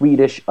that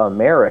Swedish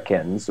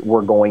Americans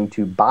were going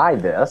to buy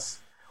this,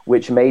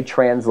 which may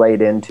translate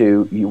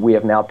into we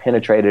have now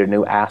penetrated a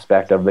new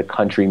aspect of the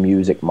country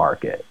music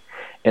market.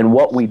 And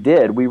what we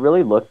did, we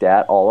really looked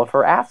at all of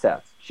her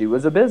assets. She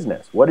was a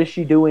business. What is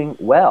she doing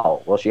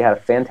well? Well, she had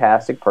a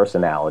fantastic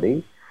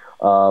personality.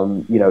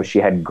 She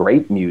had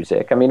great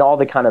music. I mean, all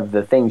the kind of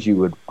the things you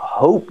would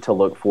hope to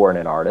look for in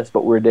an artist,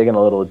 but we're digging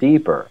a little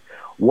deeper.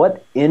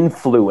 What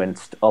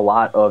influenced a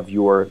lot of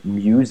your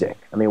music?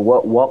 I mean,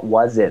 what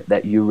was it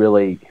that you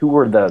really, who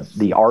were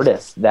the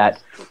artists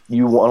that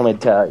you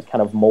wanted to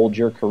kind of mold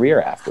your career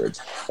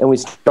afterwards? And we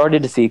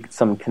started to see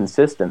some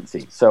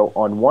consistency. So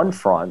on one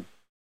front,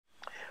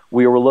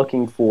 we were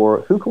looking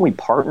for who can we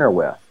partner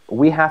with?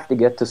 We have to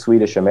get to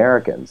Swedish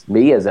Americans.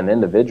 Me as an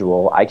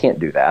individual, I can't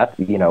do that.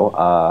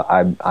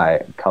 I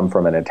come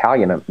from an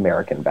Italian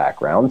American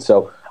background,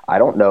 so I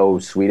don't know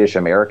Swedish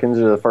Americans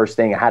are the first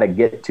thing, how to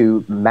get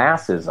to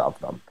masses of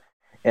them.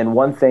 And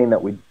one thing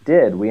that we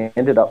did, we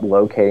ended up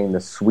locating the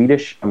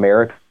Swedish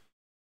Americans,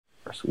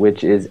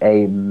 which is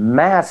a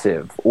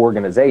massive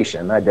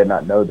organization. I did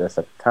not know this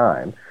at the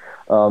time.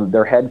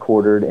 They're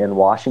headquartered in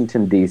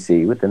Washington,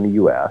 D.C., within the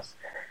U.S.,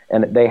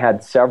 and they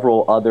had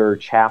several other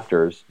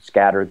chapters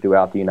scattered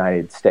throughout the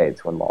United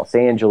States, in Los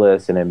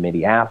Angeles and in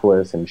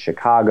Minneapolis and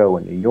Chicago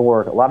and New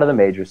York, a lot of the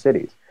major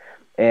cities.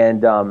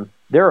 And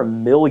there are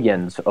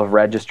millions of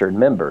registered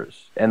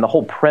members. And the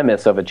whole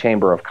premise of a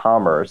chamber of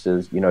commerce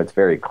is, it's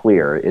very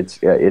clear. It's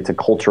a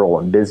cultural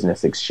and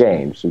business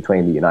exchange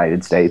between the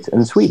United States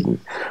and Sweden,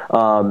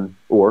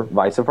 or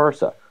vice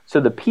versa. So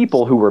the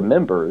people who were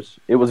members,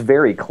 it was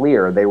very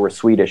clear they were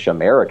Swedish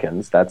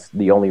Americans. That's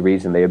the only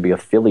reason they would be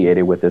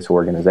affiliated with this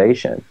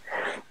organization.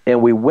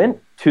 And we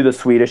went to the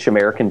Swedish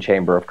American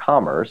Chamber of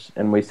Commerce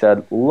and we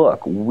said,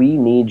 look, we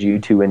need you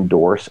to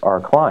endorse our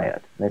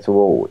client. And they said,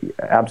 well,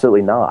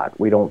 absolutely not.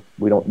 We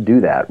don't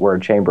do that. We're a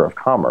Chamber of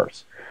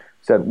Commerce. I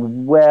said,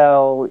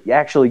 well,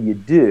 actually you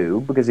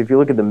do, because if you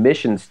look at the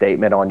mission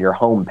statement on your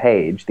home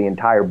page, the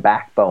entire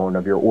backbone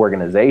of your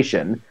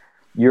organization,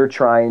 you're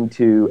trying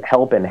to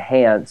help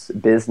enhance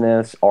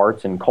business,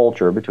 arts, and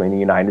culture between the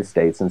United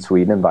States and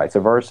Sweden and vice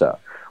versa.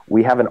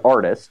 We have an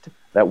artist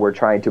that we're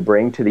trying to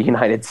bring to the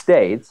United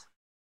States,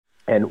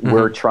 and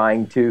we're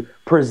trying to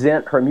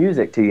present her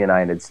music to the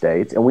United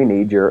States, and we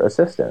need your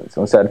assistance.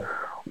 And I said,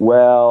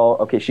 well,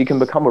 okay, she can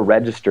become a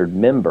registered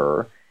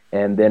member,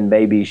 and then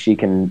maybe she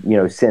can,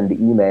 send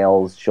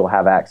emails. She'll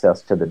have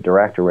access to the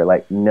director. We're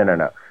like,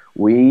 no.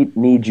 We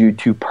need you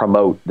to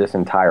promote this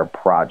entire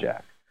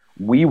project.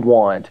 We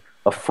want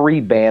a free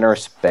banner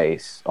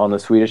space on the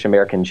Swedish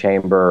American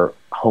Chamber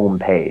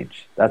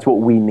homepage. That's what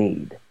we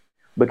need,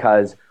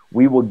 because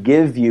we will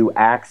give you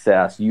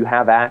access. You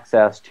have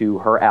access to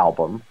her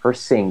album, her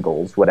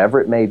singles,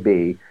 whatever it may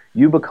be.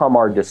 You become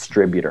our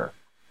distributor.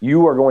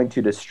 You are going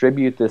to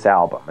distribute this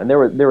album. And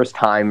there was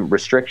time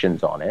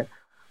restrictions on it.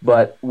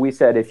 But we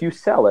said, if you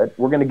sell it,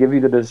 we're going to give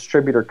you the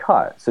distributor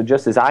cut. So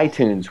just as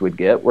iTunes would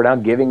get, we're now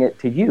giving it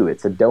to you.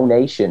 It's a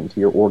donation to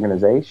your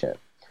organization.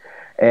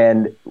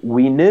 And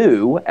we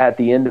knew at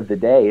the end of the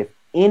day, if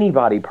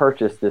anybody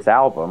purchased this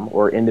album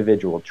or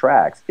individual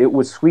tracks, it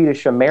was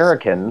Swedish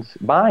Americans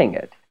buying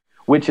it,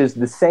 which is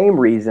the same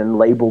reason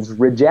labels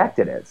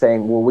rejected it,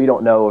 saying, well, we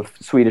don't know if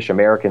Swedish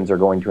Americans are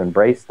going to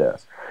embrace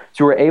this.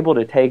 So we're able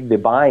to take the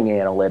buying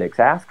analytics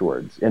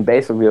afterwards and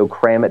basically go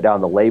cram it down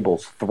the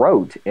label's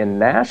throat in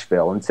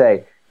Nashville and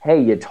say,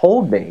 hey, you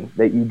told me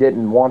that you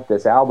didn't want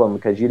this album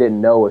because you didn't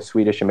know if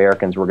Swedish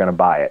Americans were going to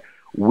buy it.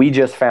 We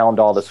just found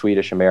all the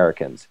Swedish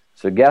Americans.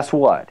 So guess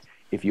what?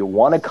 If you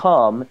want to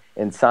come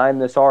and sign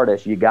this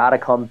artist, you got to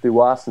come through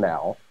us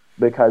now,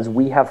 because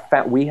we have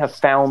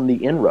found the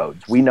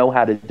inroads. We know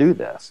how to do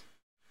this.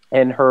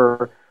 And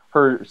her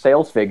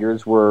sales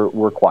figures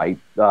were quite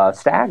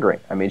staggering.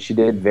 I mean, she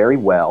did very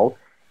well,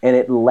 and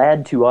it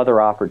led to other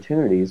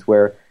opportunities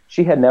where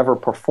she had never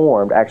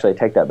performed. Actually, I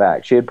take that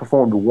back. She had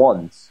performed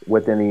once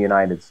within the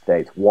United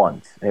States,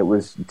 once. It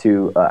was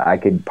to, I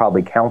could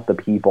probably count the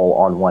people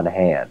on one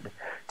hand.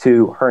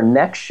 To her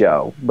next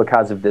show,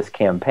 because of this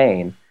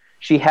campaign,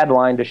 she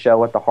headlined a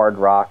show at the Hard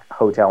Rock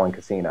Hotel and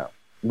Casino,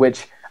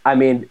 which, I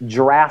mean,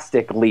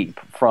 drastic leap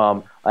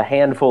from a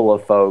handful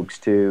of folks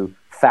to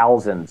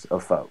thousands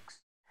of folks.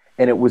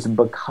 And it was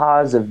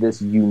because of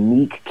this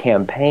unique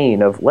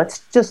campaign of,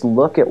 let's just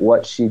look at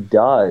what she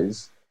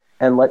does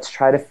and let's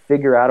try to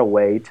figure out a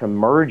way to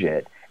merge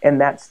it. And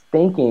that's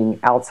thinking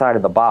outside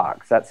of the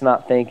box. That's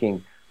not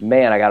thinking,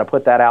 man, I got to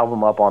put that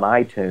album up on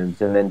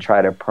iTunes and then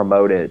try to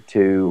promote it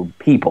to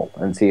people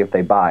and see if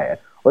they buy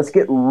it. Let's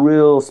get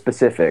real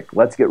specific.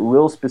 Let's get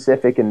real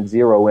specific and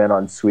zero in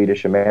on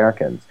Swedish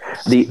Americans.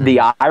 The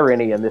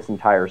irony in this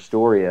entire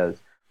story is,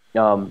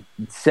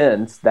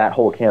 since that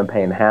whole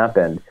campaign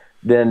happened,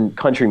 then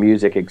country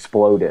music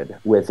exploded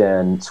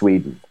within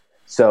Sweden.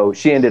 So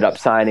she ended up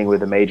signing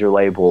with a major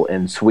label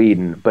in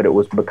Sweden, but it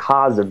was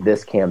because of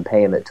this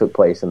campaign that took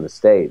place in the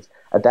States.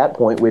 At that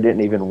point, we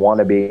didn't even want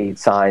to be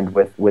signed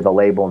with a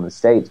label in the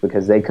States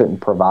because they couldn't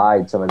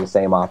provide some of the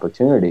same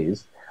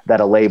opportunities that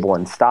a label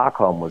in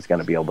Stockholm was going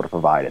to be able to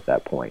provide at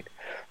that point.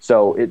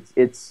 So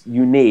it's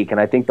unique, and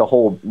I think the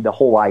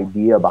whole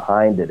idea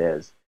behind it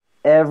is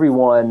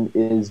everyone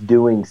is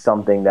doing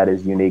something that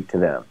is unique to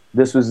them.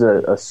 This was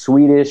a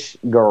Swedish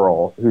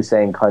girl who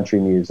sang country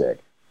music.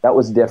 That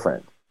was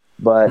different.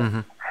 But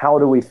how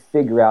do we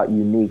figure out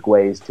unique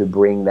ways to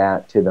bring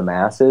that to the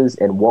masses,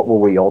 and what were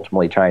we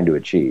ultimately trying to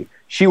achieve?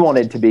 She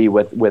wanted to be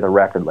with a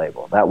record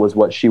label. That was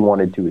what she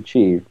wanted to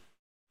achieve.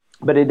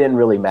 But it didn't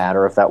really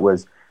matter if that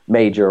was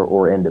major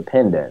or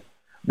independent.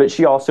 But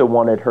she also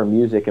wanted her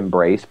music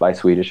embraced by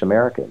Swedish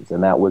Americans,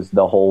 and that was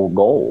the whole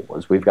goal,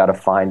 was we've got to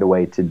find a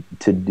way to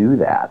do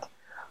that.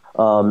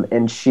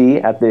 And she,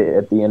 at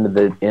the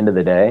end of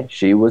the day,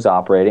 she was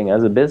operating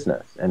as a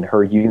business, and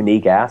her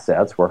unique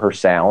assets were her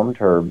sound,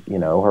 her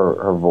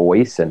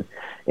voice,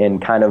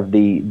 and kind of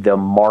the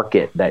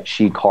market that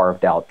she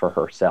carved out for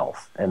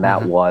herself, and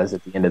that was,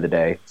 at the end of the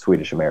day,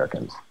 Swedish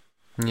Americans.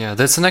 Yeah,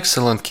 that's an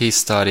excellent case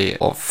study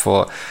of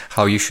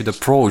how you should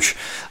approach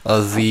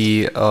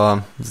the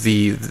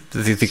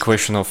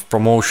question of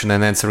promotion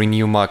and entering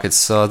new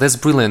markets. That's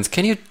brilliant.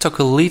 Can you talk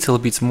a little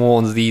bit more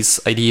on this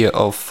idea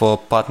of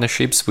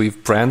partnerships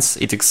with brands?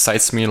 It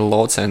excites me a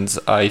lot, and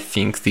I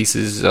think this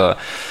is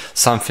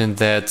something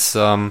that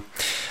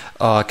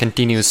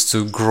continues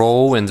to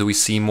grow, and we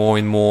see more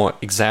and more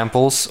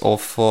examples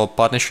of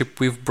partnership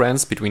with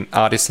brands, between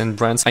artists and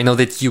brands. I know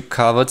that you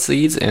covered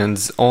it, and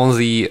on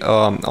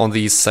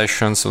these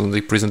sessions, on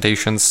the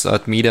presentations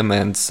at Medium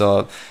and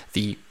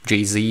the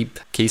Jay-Z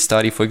case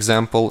study, for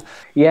example.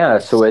 Yeah,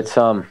 so it's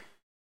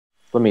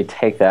let me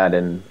take that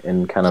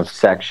in kind of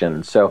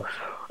sections. So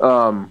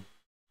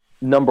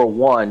number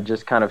one,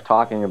 just kind of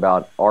talking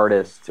about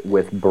artists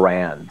with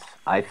brands.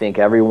 I think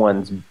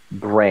everyone's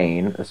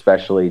brain,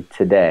 especially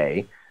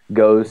today,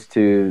 goes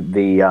to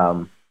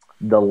the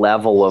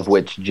level of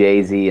which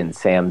Jay-Z and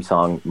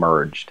Samsung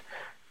merged.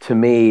 To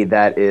me,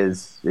 that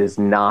is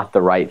not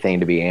the right thing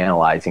to be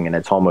analyzing, and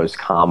it's almost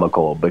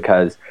comical,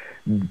 because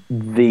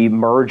the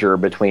merger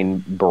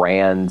between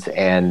brands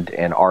and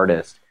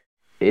artists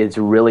is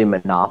really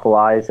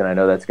monopolized, and I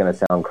know that's going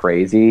to sound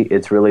crazy.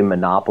 It's really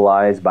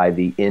monopolized by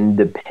the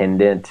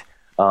independent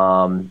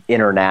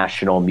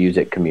international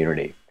music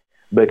community,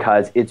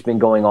 because it's been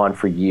going on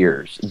for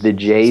years. The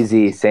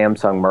Jay-Z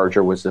Samsung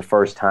merger was the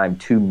first time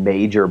two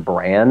major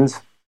brands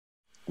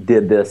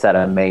did this at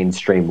a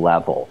mainstream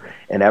level,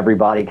 and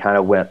everybody kind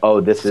of went, oh,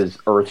 this is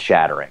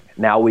earth-shattering.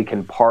 Now we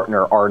can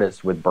partner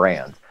artists with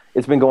brands.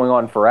 It's been going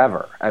on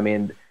forever. I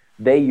mean,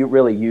 they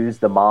really use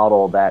the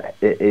model that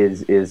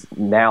is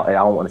now, I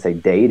don't want to say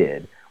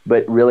dated,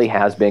 but really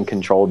has been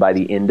controlled by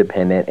the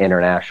independent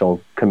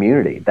international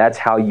community. That's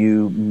how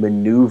you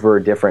maneuver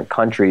different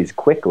countries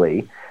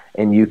quickly,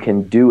 and you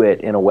can do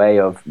it in a way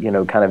of,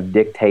 kind of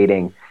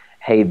dictating,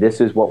 hey, this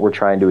is what we're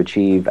trying to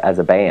achieve as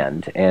a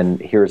band, and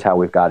here's how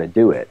we've got to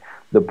do it.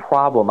 The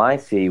problem I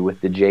see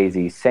with the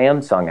Jay-Z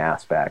Samsung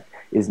aspect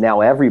is now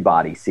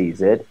everybody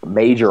sees it,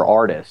 major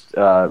artists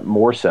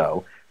more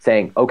so,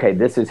 saying, okay,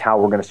 this is how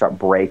we're going to start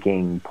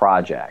breaking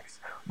projects.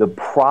 The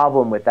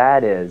problem with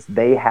that is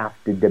they have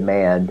to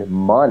demand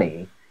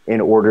money in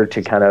order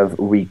to kind of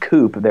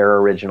recoup their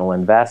original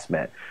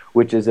investment,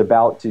 which is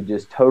about to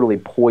just totally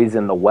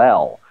poison the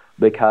well,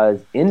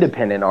 because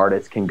independent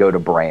artists can go to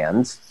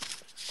brands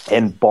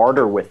and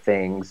barter with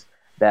things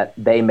that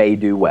they may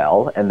do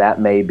well, and that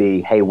may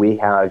be, hey, we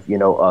have,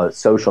 a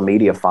social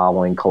media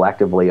following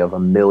collectively of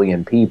 1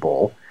 million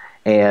people,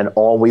 and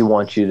all we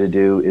want you to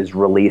do is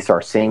release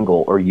our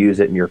single or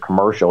use it in your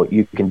commercial.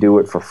 You can do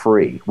it for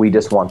free. We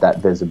just want that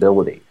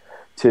visibility.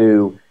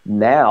 To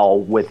now,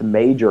 with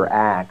major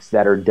acts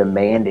that are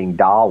demanding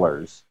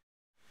dollars,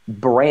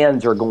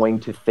 brands are going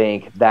to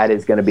think that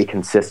is going to be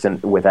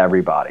consistent with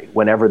everybody.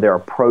 Whenever they're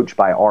approached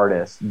by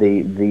artists,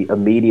 the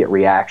immediate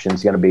reaction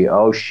is going to be,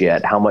 oh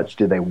shit, how much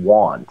do they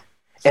want?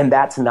 And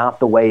that's not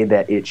the way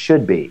that it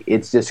should be.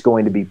 It's just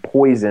going to be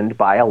poisoned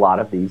by a lot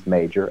of these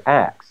major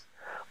acts.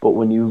 But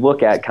when you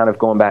look at, kind of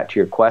going back to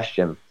your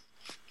question,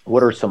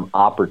 what are some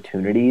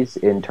opportunities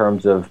in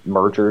terms of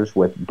mergers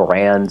with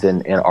brands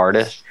and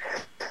artists?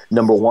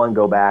 Number one,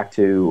 go back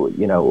to,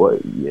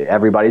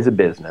 everybody's a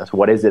business.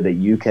 What is it that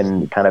you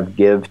can kind of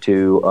give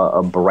to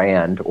a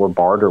brand or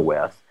barter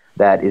with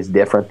that is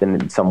different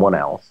than someone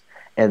else?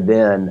 And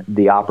then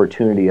the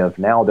opportunity of,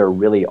 now there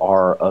really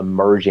are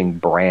emerging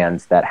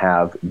brands that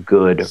have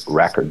good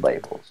record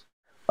labels.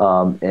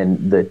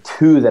 And the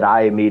two that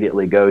I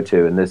immediately go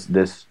to, and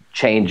this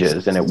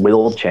changes and it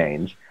will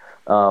change,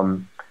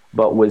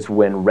 but was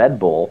when Red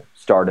Bull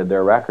started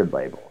their record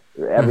label.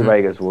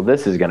 Everybody goes, well,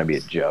 this is going to be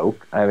a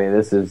joke. I mean,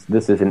 this is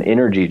an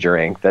energy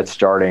drink that's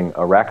starting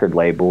a record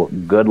label.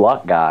 Good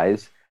luck,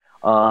 guys.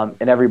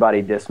 And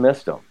everybody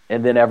dismissed them.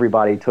 And then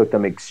everybody took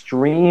them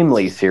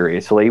extremely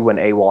seriously when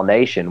AWOL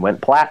Nation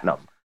went platinum.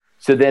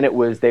 So then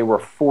they were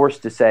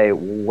forced to say,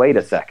 wait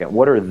a second,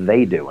 what are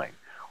they doing?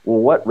 Well,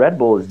 what Red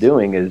Bull is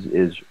doing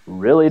is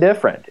really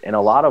different. In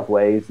a lot of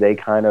ways, they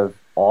kind of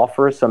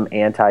offer some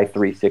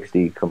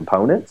anti-360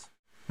 components.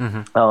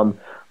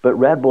 But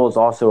Red Bull is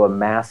also a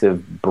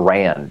massive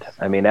brand.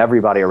 I mean,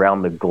 everybody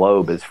around the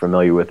globe is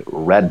familiar with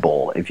Red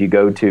Bull. If you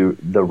go to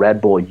the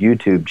Red Bull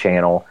YouTube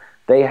channel,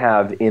 they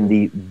have in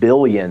the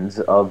billions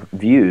of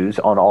views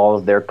on all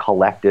of their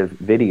collective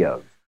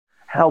videos.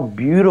 How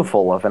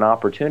beautiful of an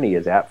opportunity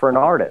is that for an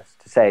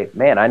artist to say,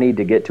 man, I need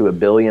to get to 1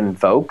 billion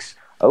folks.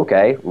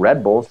 Okay,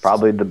 Red Bull is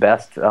probably the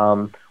best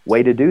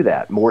way to do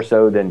that, more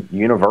so than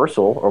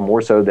Universal or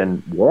more so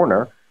than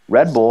Warner.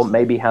 Red Bull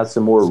maybe has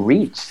some more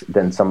reach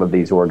than some of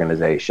these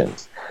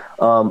organizations.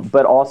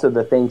 But also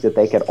the things that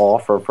they could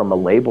offer from a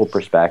label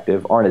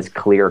perspective aren't as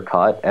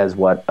clear-cut as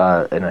what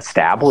an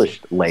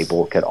established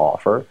label could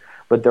offer.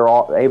 But they're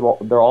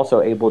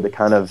also able to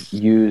kind of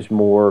use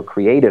more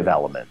creative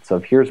elements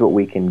of here's what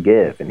we can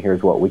give and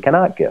here's what we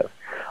cannot give.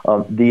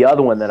 The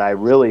other one that I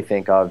really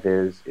think of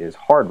is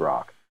Hard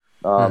Rock.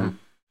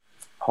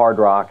 Hard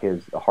Rock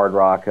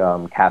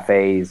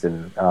cafes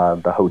and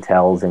the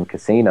hotels and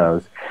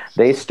casinos.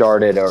 They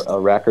started a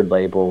record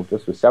label.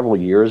 This was several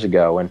years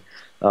ago, and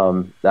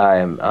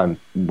I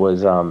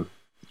was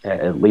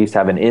at least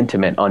have an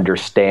intimate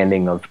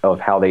understanding of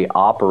how they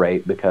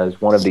operate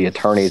because one of the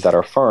attorneys at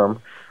our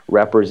firm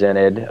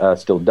represents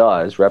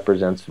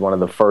one of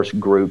the first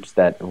groups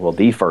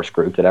the first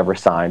group that ever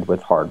signed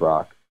with Hard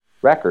Rock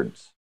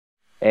Records.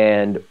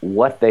 And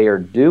what they are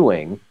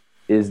doing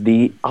is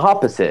the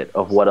opposite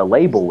of what a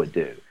label would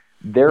do.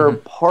 They're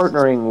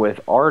partnering with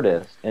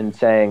artists and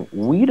saying,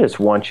 we just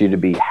want you to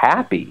be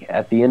happy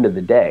at the end of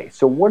the day.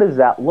 So what does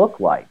that look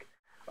like?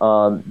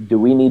 Do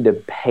we need to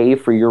pay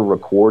for your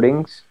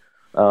recordings?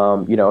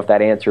 If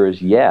that answer is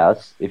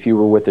yes, if you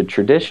were with a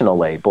traditional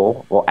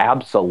label, well,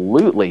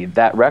 absolutely,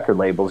 that record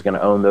label is going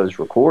to own those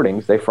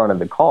recordings. They fronted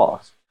the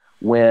cost.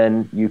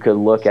 When you could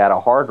look at a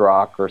Hard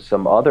Rock or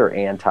some other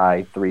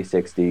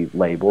anti-360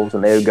 labels,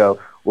 and they would go,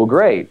 well,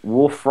 great,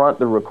 we'll front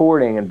the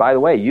recording. And by the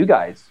way, you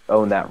guys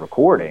own that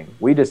recording.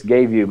 We just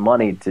gave you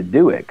money to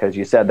do it because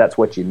you said that's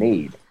what you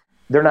need.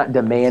 They're not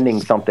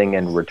demanding something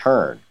in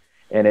return.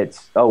 And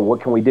it's, what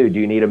can we do? Do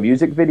you need a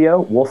music video?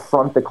 We'll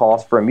front the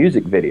cost for a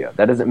music video.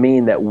 That doesn't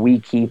mean that we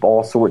keep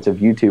all sorts of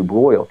YouTube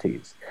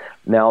royalties.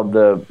 Now,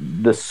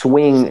 the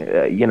swing,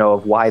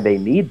 of why they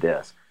need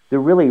this, they're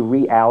really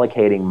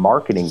reallocating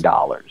marketing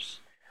dollars.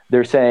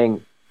 They're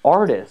saying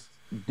artists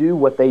do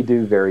what they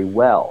do very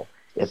well.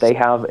 If they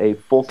have a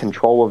full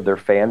control of their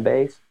fan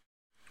base,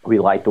 we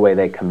like the way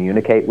they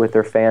communicate with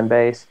their fan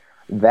base,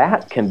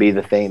 that can be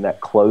the thing that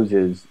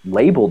closes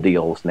label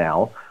deals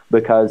now,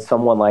 because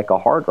someone like a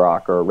Hard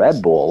Rock or a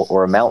Red Bull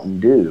or a Mountain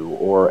Dew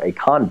or a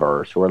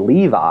Converse or a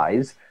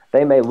Levi's,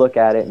 they may look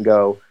at it and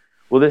go,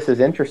 well, this is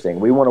interesting.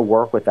 We want to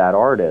work with that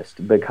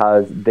artist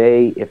because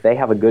if they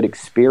have a good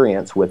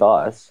experience with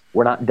us,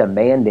 we're not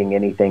demanding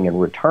anything in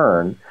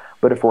return.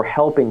 But if we're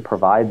helping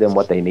provide them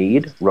what they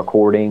need,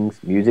 recordings,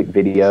 music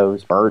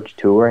videos, merch,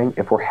 touring,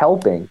 if we're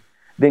helping,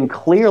 then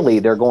clearly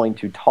they're going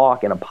to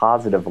talk in a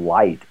positive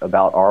light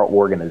about our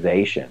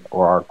organization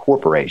or our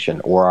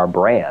corporation or our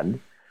brand,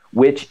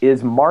 which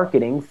is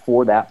marketing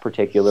for that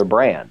particular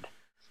brand.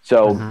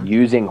 So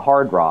using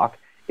Hard Rock,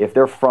 if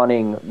they're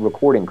fronting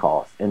recording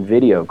costs and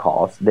video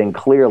costs, then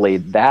clearly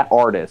that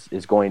artist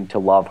is going to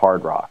love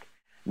Hard Rock.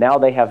 Now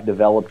they have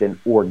developed an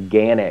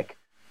organic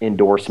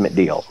endorsement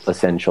deal,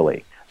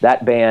 essentially.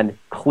 That band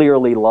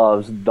clearly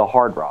loves the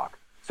Hard Rock.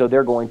 So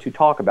they're going to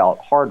talk about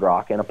Hard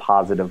Rock in a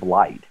positive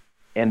light.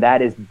 And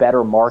that is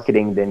better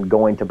marketing than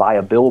going to buy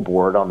a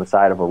billboard on the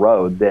side of a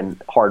road than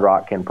Hard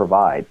Rock can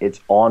provide. It's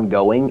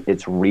ongoing,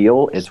 it's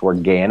real, it's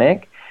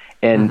organic,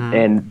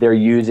 and they're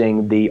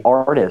using the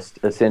artist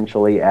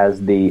essentially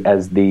as the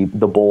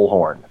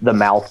bullhorn, the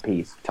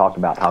mouthpiece, talk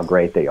about how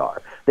great they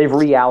are. They've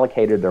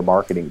reallocated their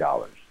marketing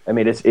dollars. I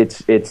mean,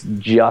 it's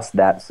just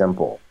that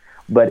simple.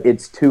 But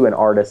it's to an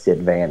artist's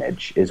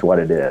advantage is what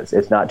it is.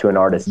 It's not to an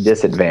artist's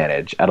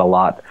disadvantage at a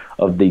lot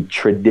of the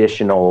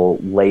traditional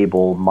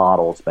label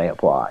models may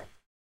apply.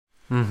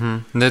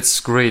 That's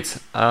great.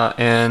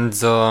 And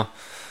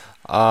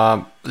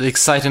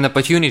exciting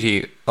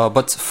opportunity.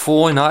 But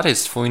for an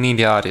artist, for an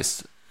indie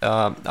artist,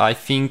 I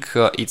think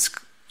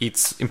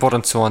it's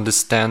important to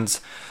understand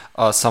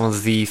some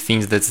of the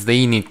things that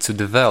they need to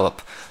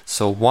develop.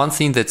 So one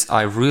thing that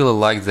I really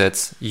like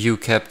that you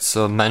kept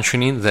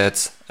mentioning,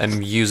 that a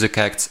music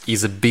act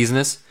is a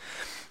business.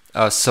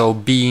 So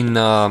being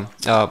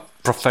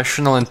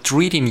professional and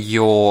treating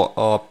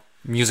your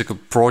musical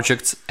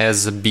project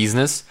as a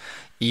business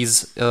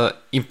is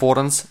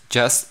important,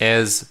 just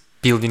as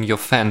building your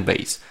fan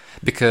base.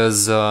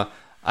 Because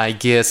I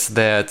guess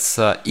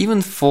that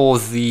even for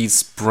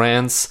these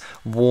brands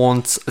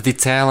want the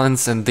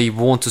talents and they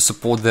want to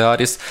support the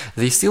artists,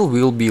 they still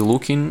will be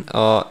looking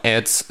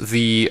at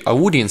the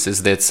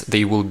audiences that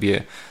they will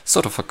be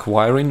sort of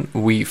acquiring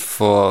with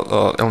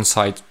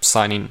alongside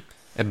signing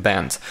a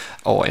band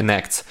or an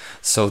act.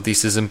 So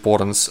this is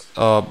important,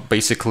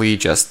 basically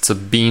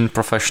just being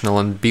professional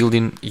and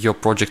building your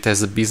project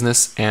as a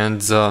business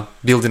and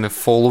building a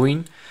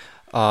following.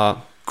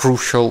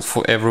 Crucial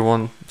for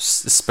everyone,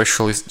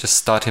 especially just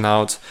starting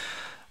out.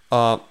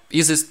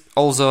 Is it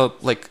also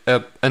like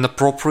an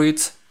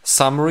appropriate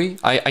summary?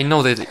 I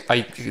know that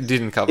I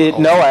didn't cover all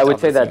No, the I would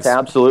other say that's things.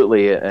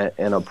 absolutely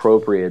an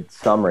appropriate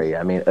summary.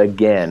 I mean,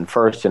 again,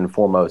 first and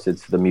foremost,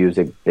 it's the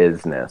music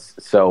business.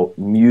 So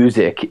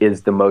music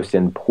is the most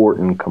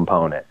important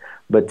component.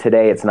 But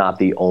today it's not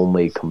the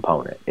only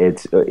component.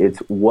 It's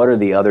what are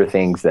the other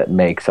things that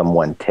make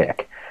someone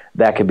tick?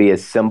 That could be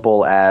as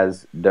simple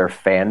as their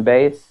fan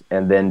base,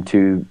 and then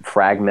to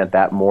fragment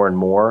that more and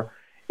more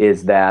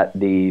is that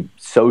the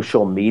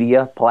social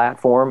media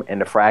platform, and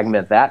to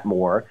fragment that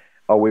more,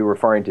 are we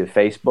referring to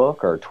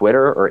Facebook or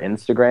Twitter or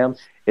Instagram?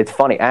 It's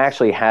funny, I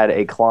actually had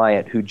a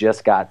client who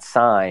just got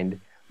signed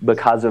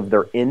because of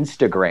their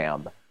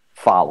Instagram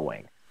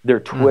following. Their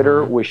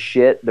Twitter was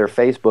shit, their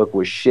Facebook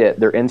was shit,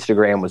 their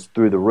Instagram was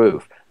through the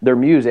roof. Their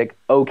music,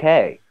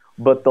 okay.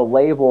 But the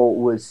label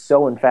was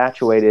so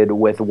infatuated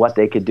with what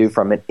they could do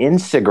from an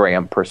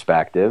Instagram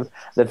perspective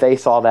that they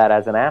saw that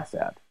as an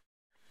asset.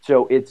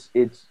 So it's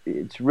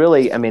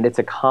really, I mean, it's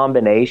a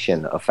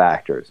combination of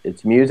factors.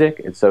 It's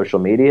music, it's social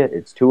media,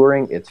 it's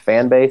touring, it's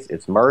fan base,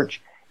 it's merch.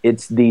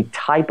 It's the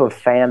type of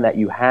fan that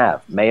you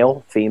have,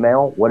 male,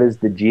 female. What is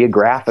the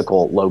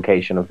geographical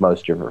location of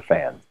most of your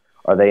fans?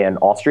 Are they in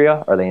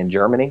Austria? Are they in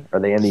Germany? Are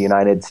they in the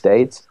United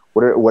States?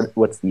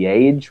 What's the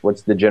age?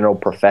 What's the general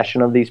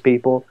profession of these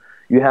people?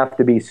 You have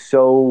to be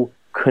so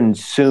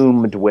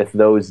consumed with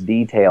those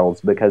details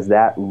because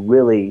that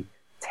really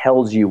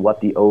tells you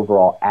what the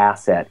overall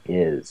asset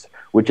is,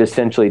 which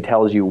essentially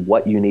tells you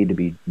what you need to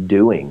be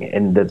doing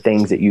and the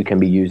things that you can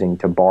be using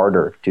to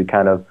barter to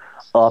kind of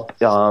up,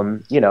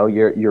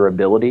 your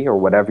ability or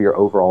whatever your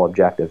overall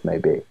objective may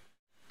be.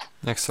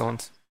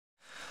 Excellent.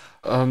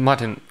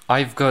 Martin,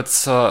 I've got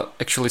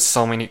actually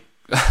so many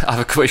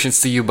other questions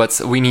to you, but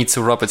we need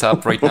to wrap it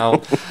up right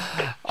now.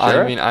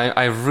 Sure. I mean,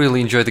 I really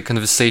enjoyed the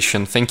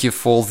conversation. Thank you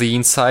for the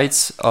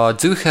insights.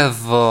 Do you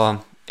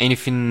have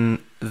anything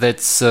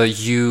that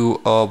you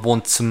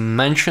want to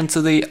mention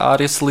to the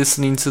artists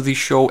listening to the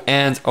show?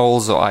 And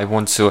also, I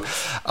want to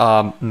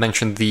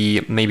mention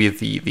the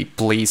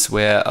place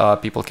where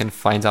people can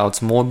find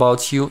out more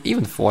about you,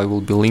 even though I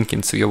will be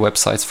linking to your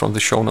websites from the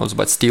show notes,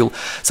 but still.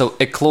 So,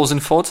 a closing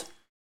thought?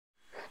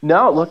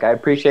 No, look, I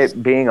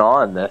appreciate being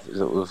on this. It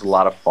was a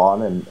lot of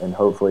fun, and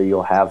hopefully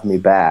you'll have me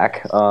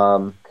back.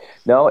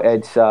 No,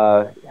 it's,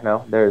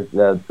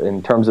 there's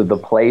in terms of the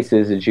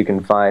places that you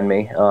can find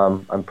me,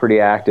 I'm pretty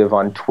active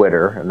on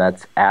Twitter, and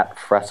that's at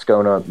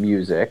Frescona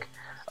Music.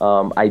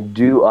 I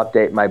do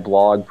update my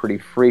blog pretty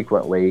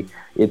frequently.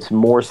 It's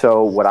more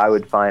so what I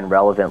would find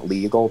relevant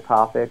legal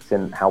topics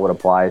and how it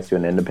applies to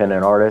an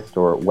independent artist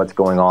or what's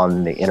going on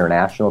in the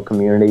international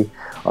community.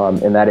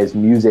 And that is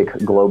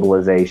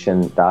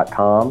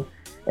musicglobalization.com.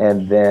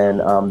 And then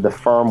the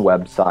firm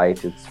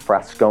website, it's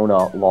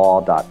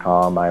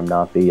fresconalaw.com. I'm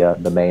not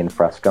the main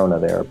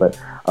Frescona there, but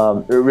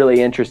a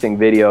really interesting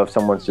video if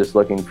someone's just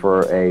looking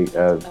for a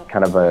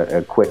kind of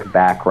a quick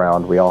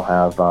background. We all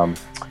have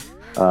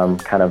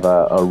kind of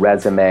a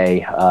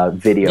resume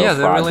video Yeah,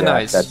 they're project. really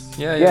nice.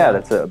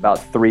 That's about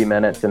 3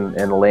 minutes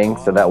in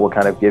length, so that will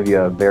kind of give you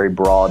a very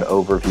broad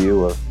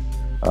overview of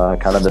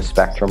kind of the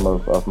spectrum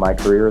of my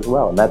career as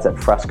well. And that's at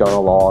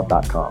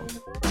fresconalaw.com.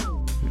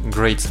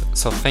 Great.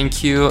 So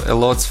thank you a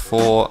lot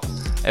for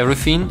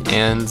everything.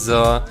 And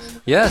so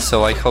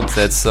I hope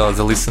that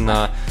the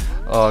listener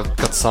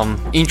got some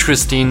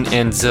interesting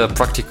and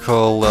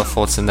practical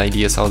thoughts and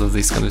ideas out of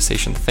this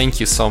conversation. Thank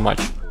you so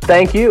much.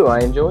 Thank you. I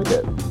enjoyed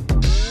it.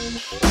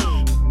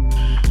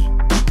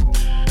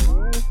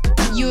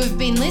 You have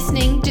been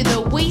listening to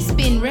the We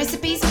Spin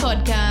Recipes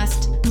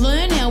podcast.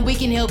 Learn how we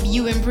can help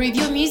you improve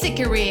your music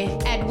career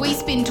at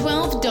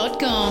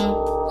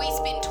wespin12.com.